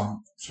bands, not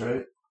songs,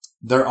 right?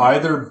 They're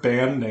either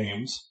band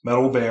names,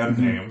 metal band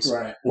names,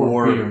 right,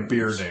 or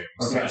beer names.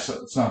 Okay, right.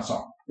 so it's not a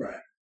song. Right.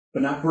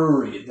 But not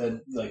brewery,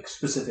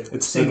 specific.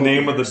 It's the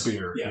name of the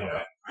beer. Yeah.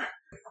 Right.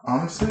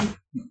 Honestly,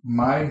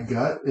 my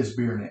gut is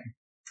beer name.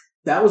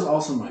 That was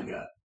also my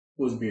gut,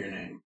 was beer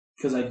name.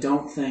 Because I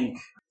don't think...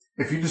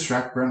 If you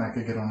distract Brent, I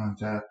could get on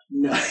Untapped.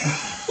 No.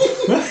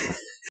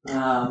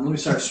 Let me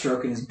start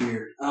stroking his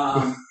beard.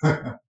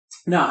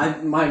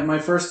 No, my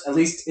first, at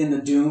least in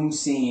the Doom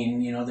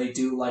scene, they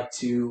do like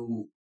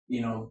to,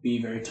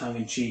 be very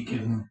tongue-in-cheek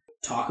and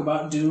talk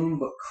about Doom,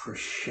 but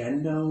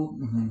Crescendo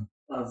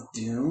of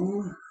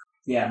Doom?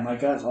 Yeah, my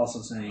gut's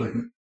also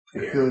saying I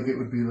feel like it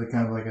would be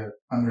kind of like an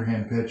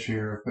underhand pitch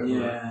here if it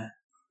were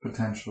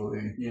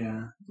potentially.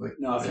 Yeah. Like,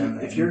 no,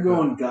 if you're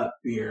going gut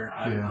beer,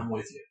 I'm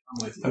with you.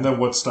 And then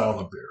what style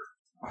of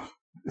beer?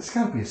 It's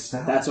got to be a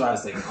stout. That's what I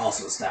was thinking.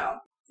 Also stout.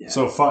 Yeah.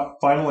 So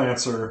final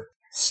answer,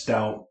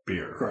 stout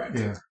beer. Correct.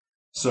 Yeah.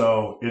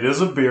 So it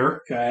is a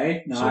beer.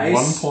 Okay,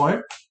 nice. So 1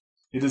 point.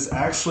 It is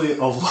actually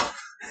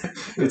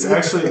it's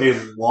actually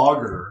a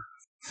lager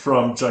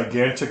from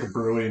Gigantic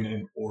Brewing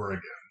in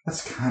Oregon.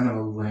 That's kind of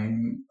a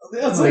lame.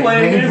 That's a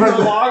lame name for a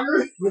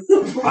lager.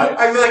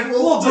 I'm like,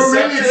 well,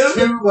 maybe it's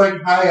too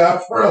high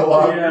up for a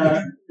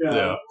lager.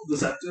 Yeah.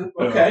 Deceptive.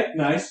 Okay,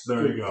 nice.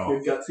 There you go.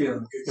 Good gut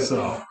feeling.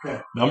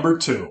 Okay. Number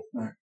 2,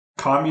 right.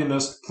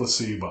 Communist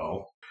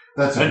Placebo.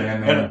 That's a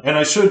band name. And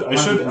I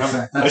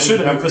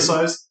should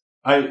emphasize,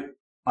 I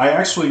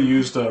actually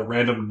used a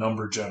random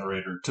number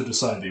generator to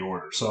decide the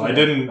order. So I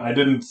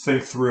didn't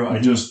think through. I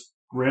just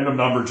random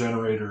number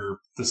generator.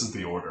 This is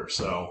the order.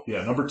 So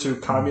number 2,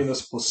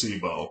 Communist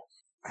Placebo.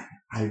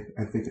 I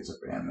think it's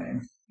a band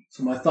name.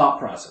 So my thought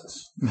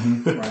process,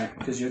 right?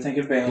 Because you're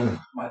thinking band.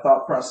 My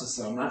thought process,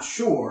 though, I'm not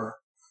sure,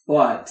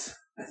 but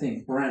I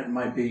think Brent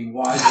might be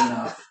wise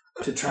enough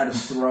to try to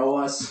throw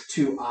us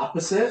 2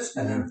 opposites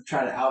and then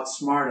try to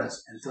outsmart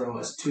us and throw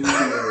us 2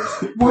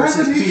 beers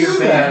versus beer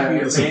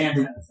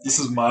band. This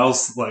is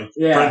Miles.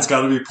 Brent's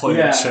got to be playing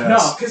chess.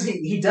 No, because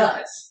he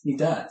does. He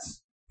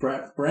does.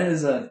 Brent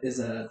is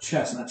a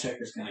chess, not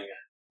checkers kind of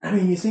guy. I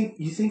mean, you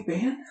think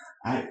band?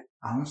 I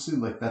honestly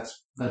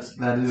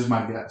that is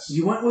my guess.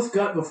 You went with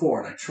gut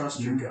before, and I trust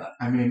your gut.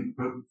 I mean,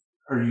 but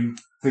are you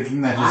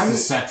thinking that his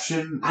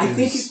deception? I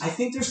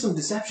think there's some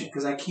deception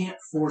because I can't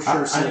for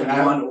sure say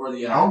one or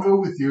the other. I'll go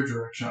with your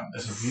direction on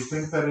this. If you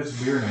think that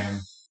it's a beer name,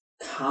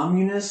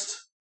 Communist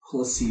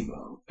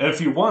Placebo. And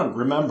if you want,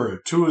 remember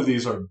 2 of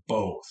these are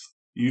both.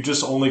 You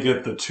just only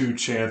get the 2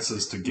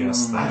 chances to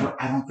guess that.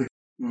 I don't think.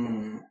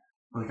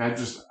 Like, I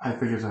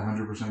think it's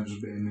 100%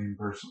 just band name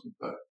personally,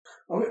 but.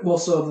 Okay, well,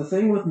 so the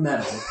thing with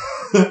metal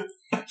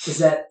is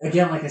that,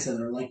 again, like I said,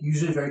 they're like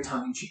usually very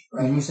tongue-in-cheek,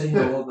 right? You said you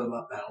know a little bit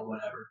about metal,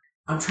 whatever.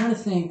 I'm trying to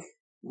think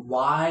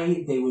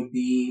why they would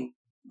be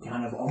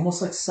kind of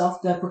almost like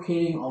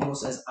self-deprecating,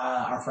 almost as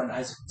our friend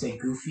Isaac would say,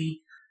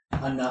 goofy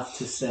enough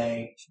to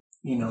say,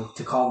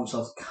 to call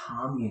themselves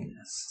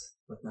communist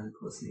with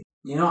simplicity.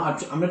 I'm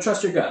gonna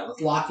trust your gut.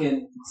 Let's lock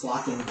in.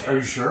 There. Are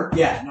you sure?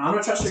 Yeah, no, I'm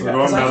gonna trust your gut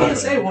because I can't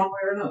say one way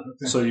or another.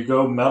 So you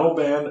go metal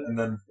band, and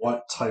then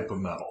what type of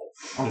metal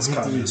is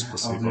communist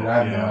placebo?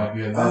 I have no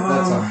idea.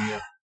 That's on you.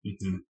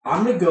 Mm-hmm.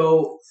 I'm gonna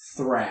go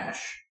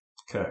thrash.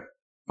 Okay.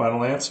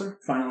 Final answer?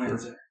 Final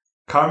answer.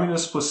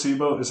 Communist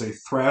Placebo is a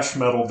thrash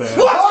metal band.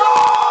 Let's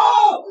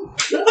go!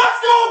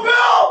 Let's go,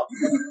 Bill!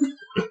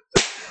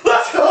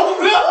 Let's go,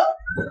 Bill!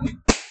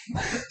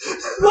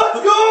 Let's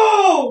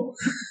go!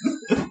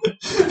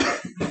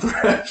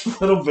 Thrash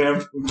metal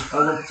band from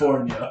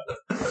California.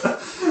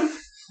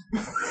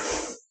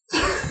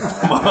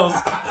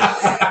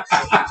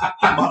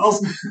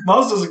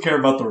 Miles doesn't care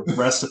about the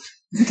rest of.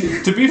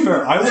 To be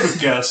fair, I would have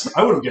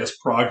guessed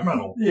prog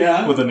metal.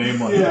 Yeah. With a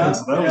name like that.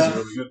 So that was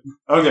really good.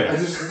 Okay. I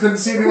just couldn't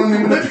see anyone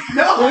named it.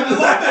 No,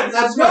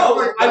 let's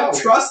go. I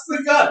trust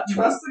the gut.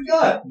 Trust the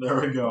gut. There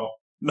we go.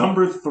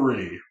 Number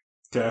 3.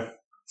 Okay.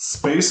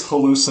 Space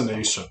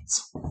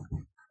hallucinations.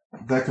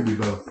 That could be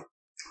both.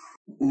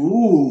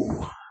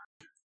 Ooh.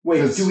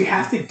 Wait, do we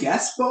have to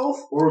guess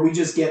both, or we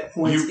just get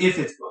points if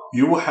it's both?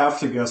 You will have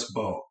to guess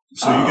both.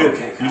 So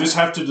you just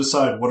have to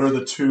decide what are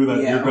the two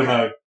that you're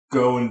gonna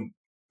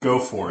go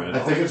for it. I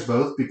think it's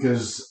both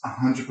because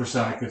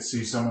 100% I could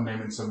see someone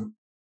naming some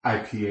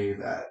IPA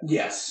that.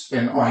 Yes.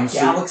 And right.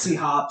 honestly, Galaxy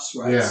hops,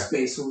 right? Yeah.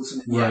 Space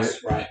hallucination. Right.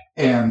 Yes, right.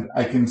 And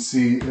I can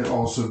see it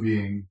also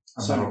being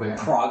a Some metal band.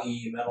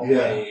 proggy metal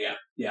band.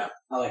 Yeah.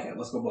 I like it.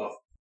 Let's go both.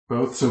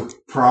 Both. So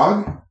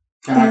prog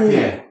and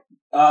IPA.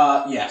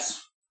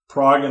 Yes.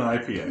 Prog and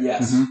IPA.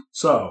 Yes. Mm-hmm.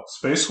 So,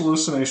 Space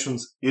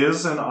Hallucinations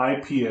is an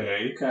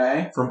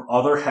IPA from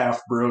Other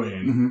Half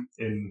Brewing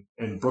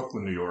in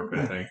Brooklyn, New York,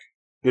 I think.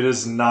 It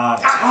is not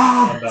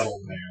a metal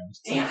band.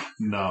 Damn.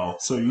 No.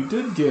 So you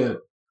did get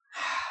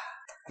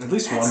at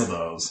least one of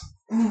those.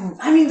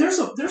 I mean, there's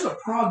a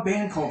prog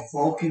band called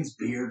Vulcan's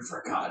Beard,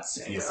 for God's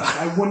sake. Yeah. Like,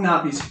 I would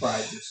not be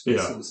surprised if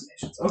Space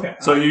Hallucinations. Okay.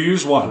 So you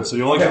use one. So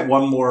you only get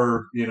one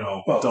more,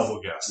 Both.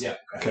 double guess. Yeah.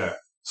 Okay.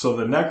 So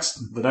the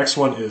next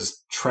one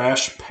is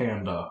Trash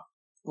Panda.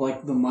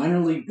 Like the minor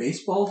league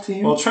baseball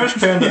team? Well, Trash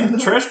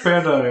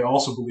Panda, I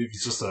also believe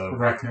is just a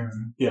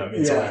raccoon. Yeah,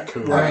 it's a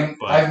raccoon. I mean,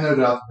 I have no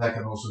doubt that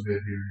could also be a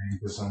beer name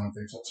because someone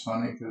thinks that's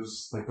funny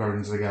because like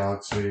Guardians of the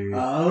Galaxy.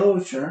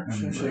 Oh, sure.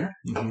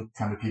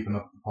 Kind of keeping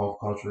up with pop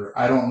culture.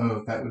 I don't know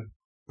if that would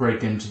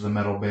break into the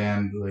metal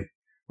band, like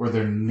where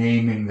they're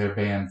naming their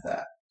band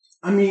that.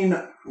 I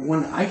mean,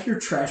 when I hear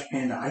Trash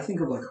Panda, I think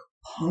of like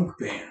a punk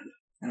band,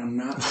 and I'm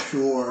not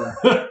sure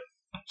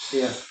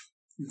if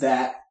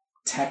that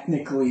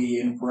technically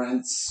in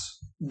Brent's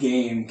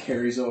game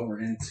carries over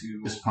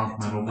into punk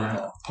metal band.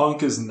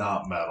 Punk is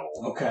not metal.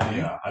 Okay.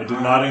 Yeah, I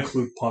did not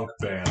include punk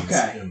bands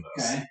in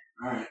this. Okay.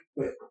 All right.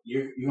 Wait,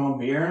 you going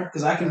beer?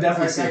 Because I can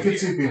definitely see. I could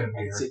see being a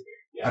beer.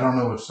 Yeah. I don't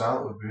know what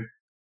style it would be,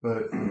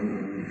 but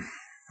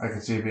I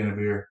could see it being a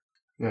beer.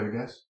 You have a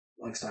guess?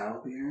 Like style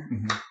of beer?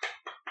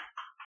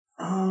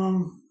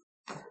 Mm-hmm.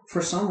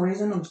 For some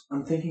reason,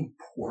 I'm thinking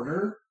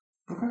porter.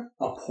 Okay.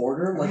 A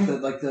porter, like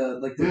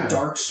the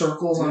dark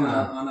circles on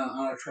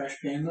a Trash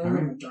Panda.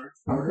 Dark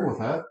porter. I'm cool with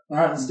that. All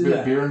right, let's do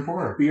that. Beer and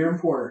porter. Beer and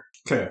porter.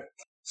 Okay,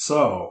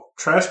 so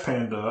Trash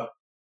Panda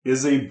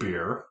is a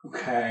beer.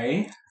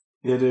 Okay.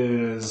 It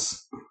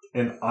is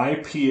an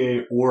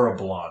IPA or a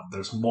blonde.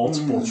 There's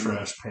multiple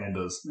Trash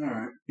Pandas. All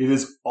right. It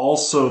is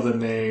also the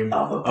name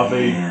of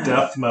a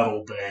death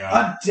metal band.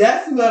 A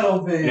death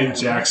metal band in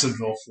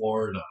Jacksonville,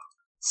 Florida.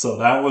 So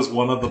that was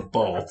one of the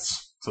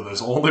bolts. So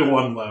there's only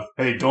one left.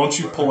 Hey, don't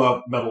you pull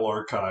out Metal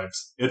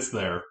Archives. It's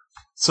there.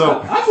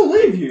 So I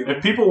believe you.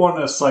 If people want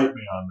to cite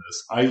me on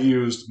this, I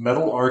used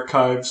Metal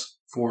Archives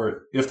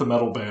for If the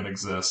Metal Band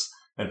Exists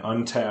and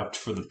Untapped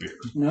for the beer.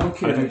 No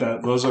kidding. I think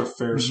that those are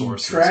fair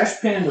sources. Trash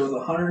Panda with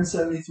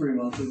 173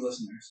 monthly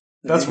listeners.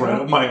 That's right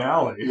up my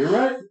alley. You're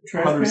right.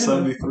 Trash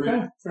 173. Panda.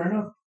 Okay, fair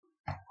enough.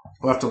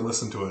 We'll have to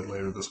listen to it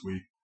later this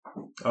week.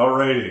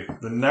 Alrighty,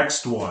 the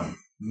next one,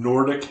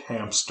 Nordic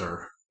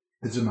Hamster.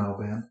 It's a metal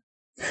band.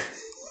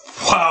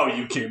 Wow,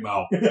 you came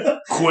out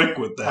quick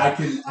with that. I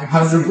can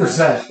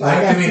 100%.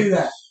 I can see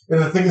that. And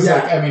the thing is,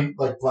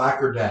 like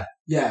Black or Death.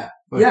 Yeah.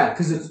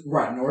 Because it's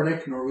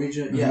Nordic,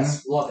 Norwegian. Mm-hmm.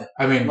 Yes, love it.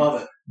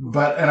 Love it.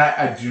 But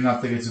I do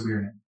not think it's a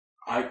beer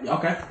name.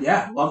 Okay,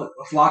 yeah, love it.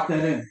 Let's lock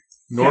that in.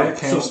 Nordic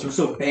Hamster.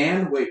 So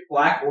band,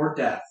 Black or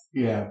Death.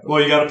 Yeah.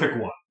 Well, you got to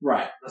pick one.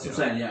 Right. That's what I'm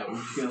saying. Yeah, we're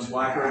just going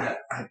Black or Death.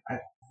 I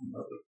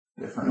love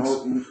the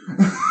difference.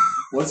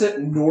 What's it?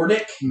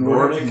 Nordic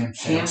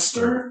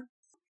Hamster.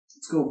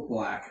 Let's go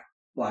Black.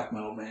 Black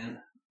metal band.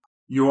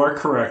 You are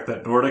correct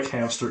that Nordic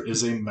Hamster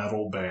is a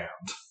metal band.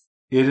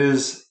 It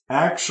is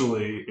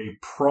actually a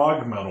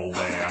prog metal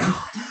band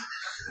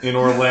in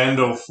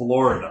Orlando,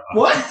 Florida.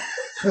 What?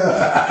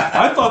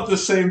 I thought the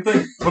same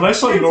thing. When I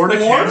saw Nordic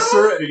Florida?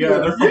 Hamster,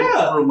 they're from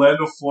Yeah.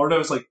 Orlando, Florida, I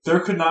was like, there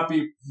could not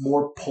be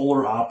more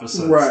polar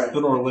opposites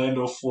than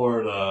Orlando,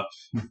 Florida,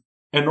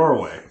 and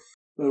Norway.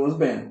 But it was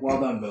banned.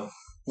 Well done, Bill.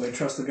 Way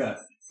trust the gut.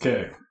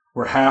 Okay,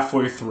 we're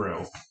halfway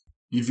through.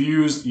 You've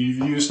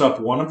used up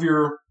one of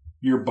your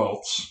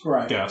boats.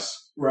 Right.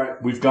 Guess.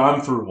 Right. We've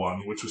gone through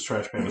one, which was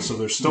Trash Panda, so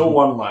there's still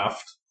one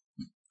left.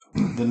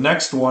 The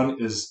next one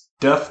is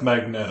Death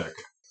Magnetic.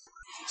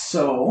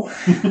 So,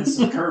 this is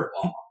a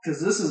curveball.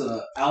 Because this is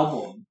an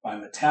album by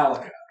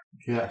Metallica.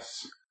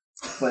 Yes.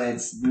 But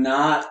it's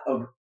not a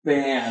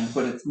band,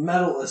 but it's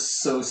metal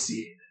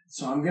associated.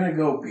 So I'm going to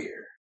go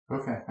beer.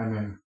 Okay. I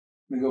mean,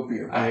 I'm going to go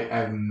beer. I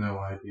have no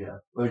idea.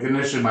 Like,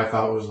 initially my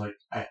thought was like,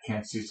 I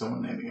can't see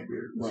someone naming a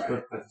beer. Right.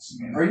 But that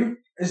doesn't mean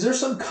Is there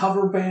some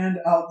cover band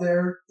out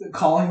there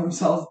calling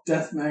themselves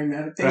Death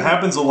Magnetic? That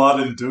happens a lot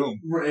in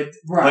Doom. Right.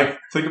 Like,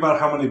 think about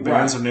how many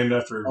bands are named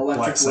after Electric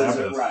Black Wizard,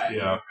 Sabbath. right.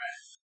 Yeah.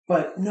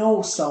 But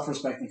no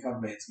self-respecting cover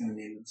band is going to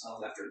name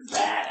themselves after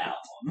that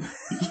album.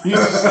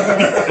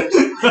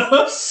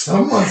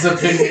 someone's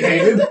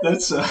opinionated.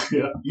 That's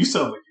yeah. You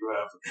sound like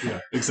you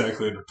have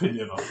exactly an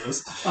opinion on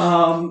this.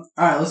 All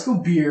right, let's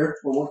go beer.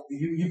 Well,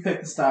 you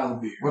pick the style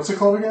of beer. What's it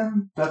called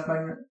again? Death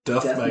Magnet?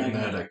 Death Magnetic.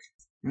 Magnetic.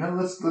 You know,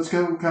 let's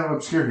go kind of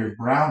obscure here.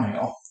 Brown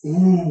ale.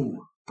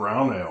 Ooh,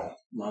 Brown ale.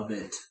 love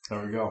it.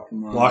 There we go.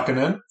 Come on. Locking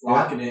in.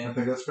 Lock it I in.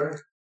 think that's fair.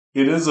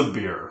 It is a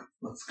beer.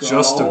 Let's go.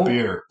 Just a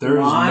beer. There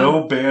is Come on.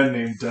 no band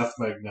named Death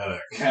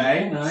Magnetic.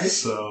 Okay, nice.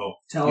 So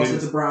Tell us it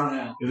it's is- a brown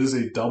ale. it is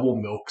a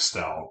double milk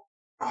stout.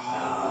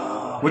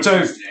 Which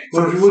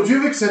Would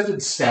you have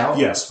accepted stout?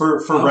 Yes,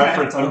 for Okay,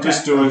 reference, I'm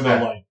just doing okay.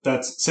 the like.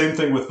 That's same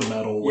thing with the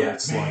metal. Where Yeah.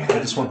 it's like I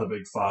just want the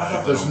big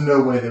five. There's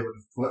no way they would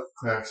have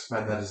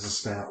classified that as a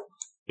stout.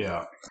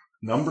 Yeah.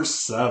 Number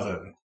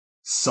 7,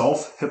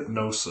 self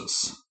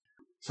hypnosis.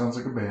 Sounds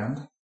like a band.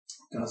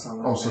 does sound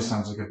like Also a beer.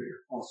 sounds like a beer.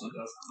 Also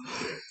does sound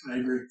like a beer. I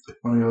agree.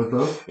 Want to go with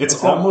both? It's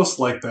Let's go. almost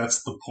like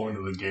that's the point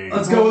of the game.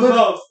 Let's go with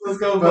both. Let's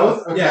go with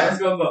Both? both. Yeah, Okay. let's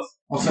go with both.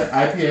 I'll say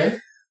IPA.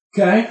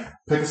 Okay.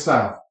 Pick a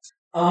style.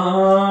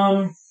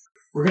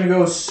 We're gonna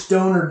go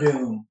Stoner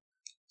Doom.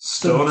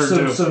 Stoner So-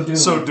 Doom. so Doom.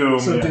 So Doom.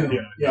 So yeah, Doom. yeah.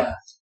 Yeah.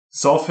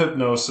 Self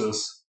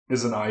hypnosis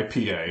is an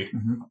IPA.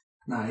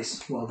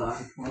 Nice. Well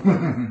done. Well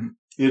done.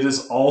 It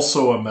is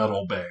also a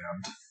metal band,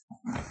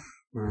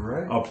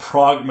 We're right. a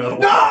prog metal.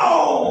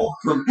 No!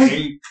 From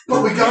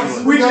But we got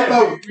England. both. We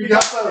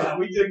got both. Yeah,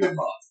 we did good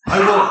both.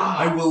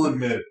 I will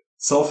admit,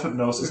 self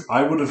hypnosis.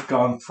 I would have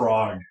gone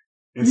prog.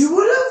 You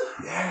would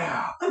have?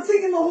 Yeah. I'm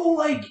thinking the whole,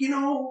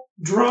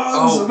 drugs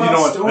Oh, you about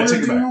know what? Stoner I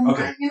take it back. Doom.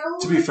 Okay.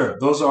 To be fair,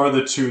 those are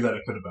the two that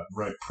it could have been,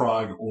 right?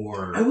 Prague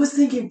or I was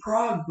thinking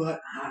Prague,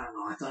 but I don't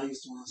know. I thought he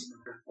used to want to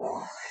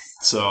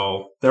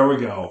so. There we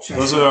go. Check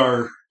Those it are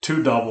our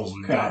 2 doubles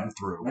we've Okay. gotten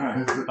through. All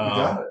right. We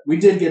got it. We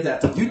did get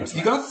that.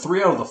 You got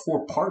 3 out of the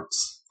 4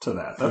 parts to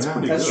that. That's Yeah.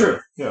 pretty That's good. true.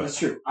 Yeah. That's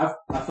true. I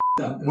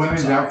f***ed up. When in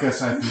Sorry. doubt,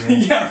 guess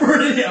IPA.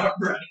 Yeah,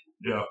 right.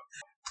 Yeah.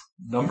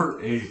 Number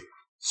 8,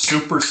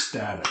 super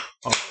static.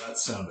 Oh, that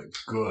sounded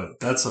good.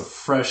 That's a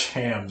fresh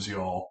hams,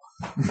 y'all.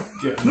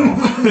 Yeah, no.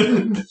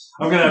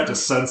 I'm gonna have to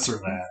censor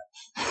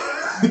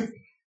that.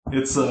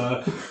 It's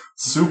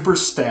super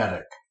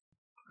static.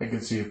 I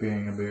can see it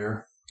being a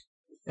beer.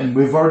 And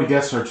we've already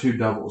guessed our 2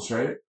 doubles,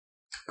 right?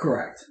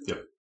 Correct.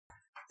 Yep.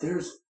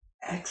 There's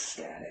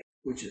Ecstatic,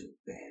 which is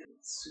a band.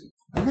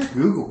 I got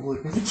Google.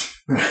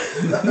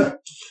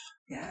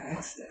 Yeah,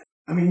 Ecstatic.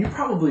 I mean, you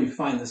probably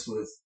find this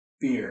with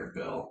beer,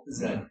 Bill, is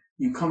that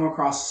you come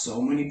across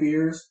so many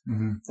beers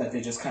Mhm. that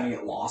they just kind of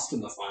get lost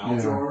in the file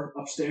Yeah. drawer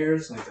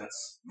upstairs. Like,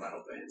 that's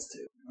metal bands,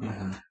 too.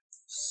 Mhm.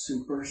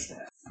 Super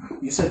static.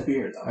 You said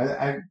beer, though.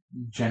 I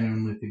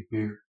genuinely think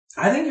beer.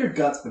 I think your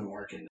gut's been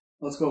working.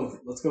 Let's go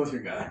with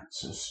your gut.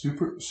 So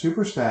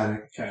super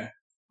static. Okay.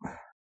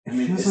 It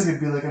feels like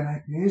it'd be like an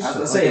IPA. I was style.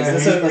 gonna say, Like a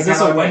is this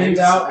hazy- a like when in hazy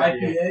doubt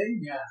IPA. IPA?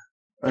 Yeah.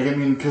 Like, I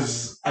mean,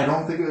 because I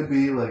don't think it would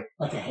be like...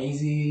 Like a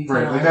hazy.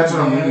 Right, kinda like that's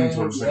what I'm IPA. leaning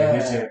towards, like a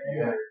hazy Yeah, IPA.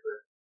 yeah.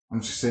 But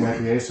I'm just saying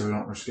IPA so we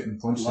don't risk getting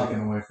points Love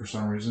taken away for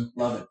some reason.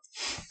 Love it.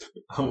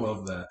 I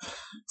love that.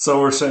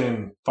 So we're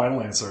saying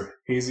final answer: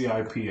 hazy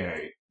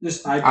IPA.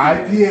 Just IPA.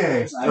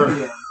 IPA. Just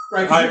IPA.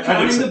 Right, 'cause I- you're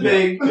counting I'd the accept-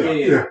 big. yeah,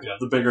 Yeah. Yeah,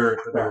 the bigger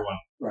one.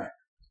 Right.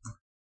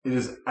 It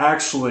is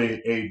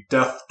actually a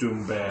death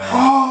doom band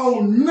Oh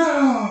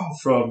no!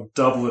 from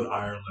Dublin,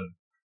 Ireland.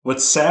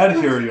 What's sad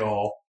here,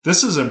 y'all?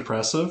 This is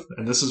impressive,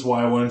 and this is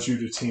why I wanted you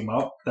to team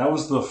up. That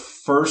was the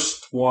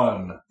first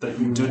one that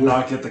you did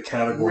not get the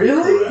category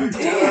Really? correct.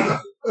 Damn.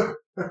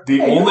 The Hey,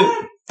 you only know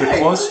what? the Hey,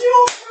 close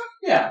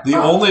yeah.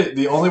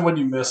 the only one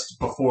you missed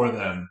before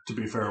then, to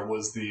be fair,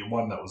 was the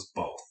one that was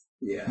both.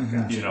 Yeah.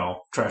 Mhm. You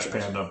know, Trash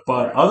Panda.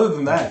 But other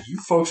than that, you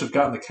folks have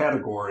gotten the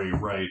category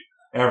right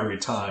every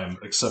time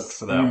except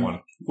for that Mm.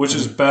 one, which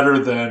is better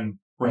than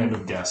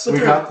random guessing. We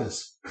got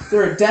this.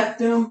 They're a Death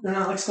Doom. They're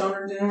not like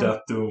Stoner Doom.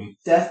 Death Doom,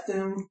 Death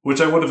Doom. which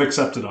I would have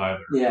accepted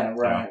either. Yeah.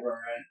 Right.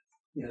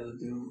 Yeah, the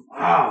Doom.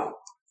 Wow.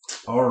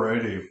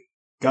 Alrighty.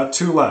 Got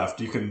 2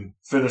 left. You can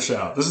finish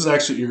out. This is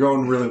actually, you're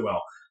going really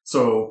well.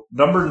 So,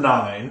 number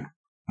 9,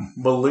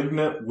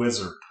 Malignant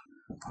Wizard.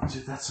 Oh,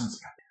 dude, that sounds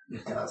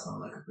It does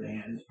sound like a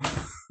band.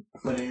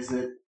 But is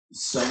it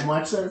so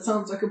much that it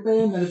sounds like a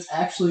band that it's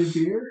actually a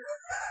beer?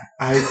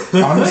 I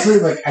honestly,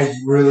 I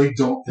really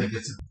don't think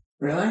it's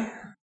Really?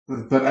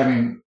 But, I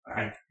mean,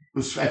 I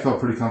felt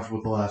pretty comfortable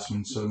with the last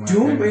one, so...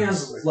 Doom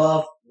bands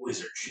love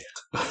wizard shit.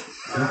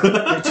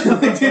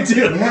 They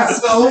do. Yeah,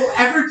 so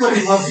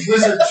everybody loves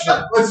wizard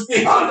shit, let's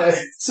be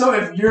honest. So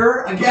if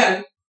you're,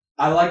 again,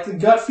 I like the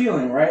gut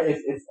feeling, right?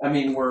 If I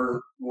mean, we're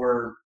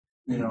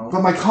you know...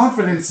 But my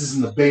confidence is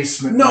in the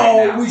basement No,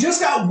 right now. we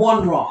just got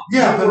one wrong.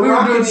 Yeah, but we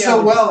were doing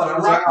so well, and I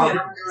was like, rocking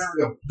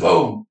oh,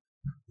 boom.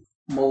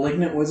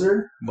 Malignant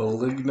Wizard?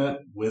 Malignant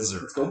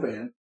Wizard. Let's go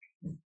band.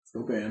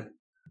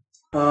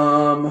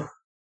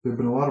 There've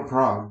been a lot of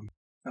Prague.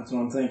 That's what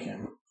I'm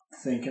thinking.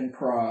 Thinking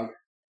Prague.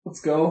 Let's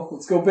go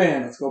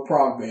band. Let's go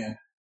prog band.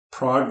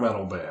 Prog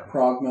metal band.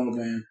 Prog metal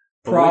band.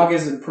 Prog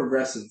isn't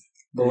progressive.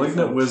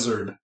 Malignant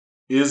Wizard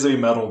is a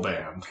metal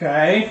band.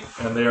 Okay.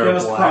 And they are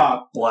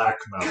black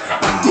metal.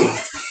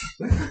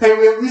 Hey,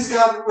 we at least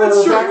got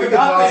That's true. back We in the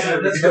got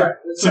closet. That's right.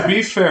 That's To right.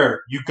 be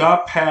fair, you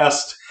got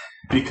past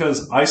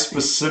because I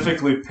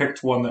specifically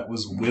picked one that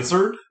was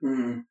Wizard,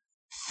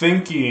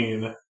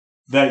 thinking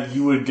that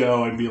you would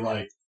go and be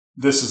like,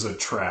 this is a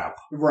trap.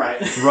 Right.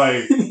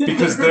 Right.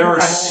 Because there are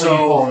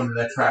fall into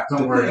that trap.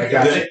 Don't worry, I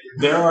got it.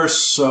 There are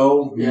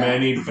so Yeah.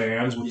 many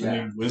bands with the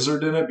name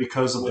Wizard in it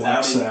because of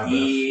Black Sabbath.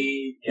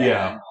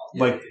 Yeah.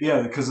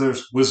 Because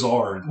there's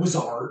Wizard.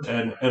 Wizard.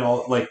 And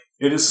all, like,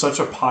 it is such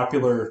a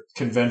popular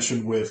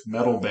convention with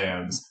metal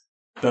bands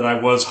that I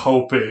was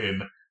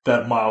hoping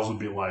that Miles would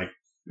be like,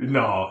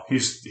 no,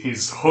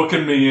 he's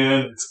hooking me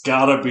in. It's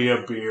gotta be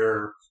a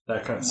beer.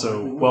 That kind.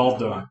 So well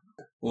done.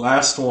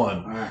 Last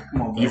one. All right,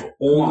 come on, You've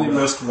only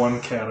missed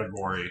one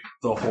category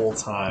the whole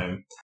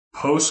time.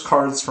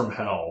 Postcards from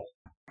Hell.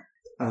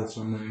 That's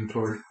what I'm leaning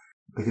toward.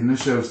 Like,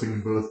 initially I was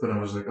thinking both, but I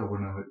was like, oh,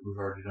 no, we've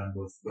already done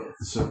both.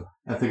 So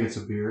I think it's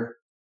a beer,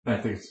 and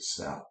I think it's a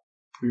stout.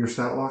 Beer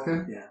stout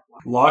lock-in? Yeah.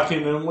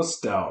 Locking in with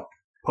stout.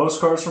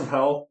 Postcards from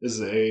Hell is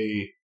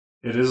a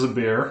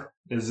beer.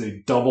 It is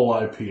a double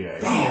IPA.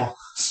 Oh,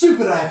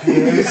 stupid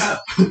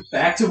IPAs!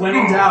 Back to when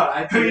in doubt,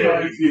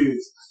 IPAs.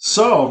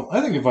 So,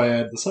 I think if I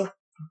add this up,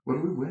 What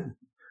do we win?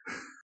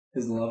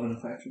 His love and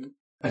affection.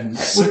 And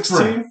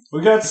 16.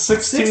 We got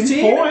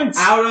 16 points.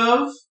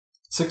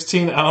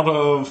 16 out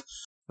of,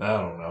 I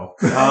don't know.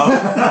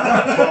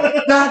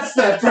 That's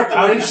that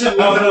preparation.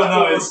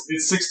 No.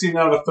 It's 16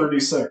 out of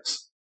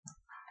 36.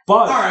 But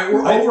All right,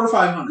 we're over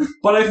 500.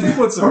 But I think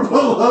what's We're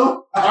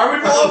below. Are we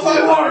below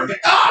 500?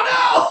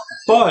 Oh,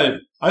 But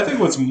I think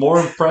what's more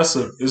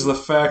impressive is the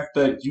fact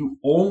that you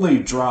only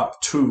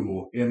dropped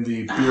 2 in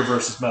the beer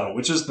versus metal,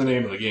 which is the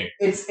name of the game.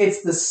 no! It's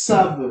the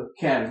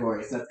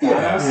subcategories that got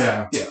us.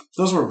 Yeah.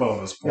 Those were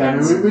bonus Yeah,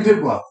 points. I mean, we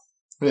did well.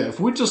 Yeah, if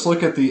we just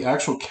look at the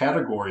actual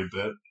category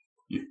bit,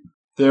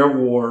 there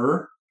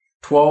were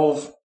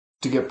 12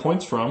 to get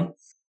points from.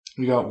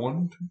 We got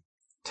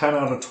 10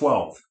 out of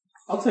 12,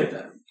 I'll take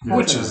that. Yeah.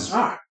 which is All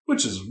right.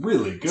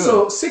 really good.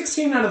 So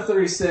 16 out of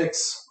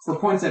 36 for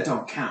points that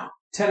don't count.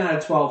 10 out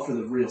of 12 for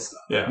the real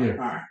stuff. yeah. Yeah. All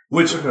right.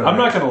 Which Okay. I'm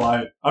not gonna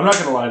lie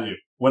to you.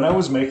 When I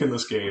was making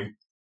this game,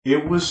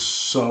 it was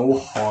so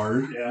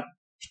hard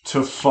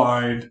to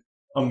find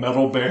a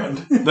metal band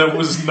that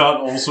was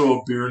not also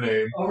a beer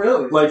name. Oh,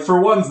 really? Like,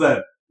 for ones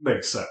that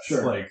make sense.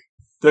 Sure. Like,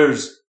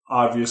 there's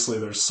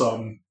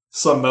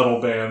some metal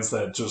bands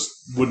that just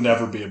would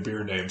never be a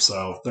beer name,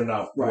 so they're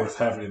not worth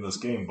having in this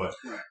game. But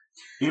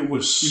it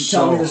was You so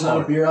tell me there's not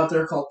hard. a beer out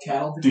there called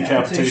cattle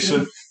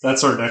Decapitation.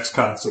 That's our next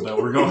concert that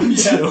we're going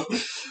to.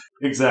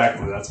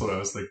 Exactly. That's what I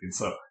was thinking.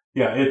 So,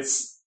 yeah,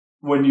 it's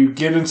when you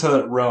get into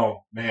that realm,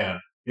 man,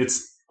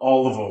 it's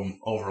all of them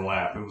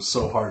overlap. It was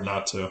so hard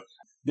not to.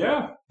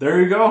 Yeah,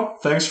 there you go.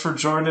 Thanks for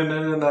joining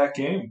in that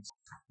game.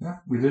 Yeah,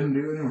 we didn't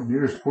do anywhere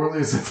near as poorly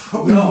as I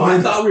thought we No, I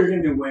would. thought we were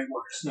going to do way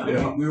worse. No,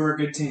 Yeah. we were a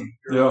good team.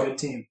 We were Yeah. a good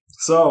team.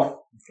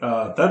 So,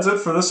 that's it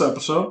for this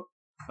episode.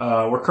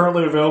 We're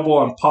currently available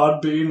on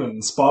Podbean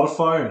and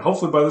Spotify, and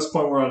hopefully by this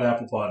point we're on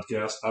Apple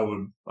Podcast. I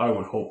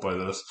would hope by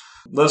this.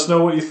 Let us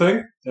know what you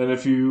think, and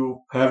if you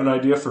have an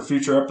idea for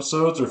future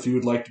episodes, or if you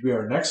would like to be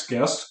our next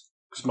guest,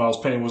 because Miles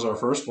Payne was our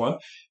first one.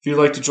 If you'd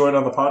like to join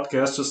on the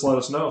podcast, just let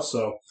us know.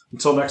 So,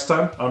 until next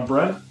time, I'm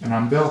Brent. And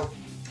I'm Bill.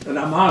 And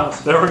I'm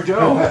Miles. There we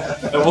go.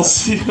 And we'll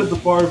see you at the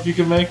bar if you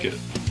can make it.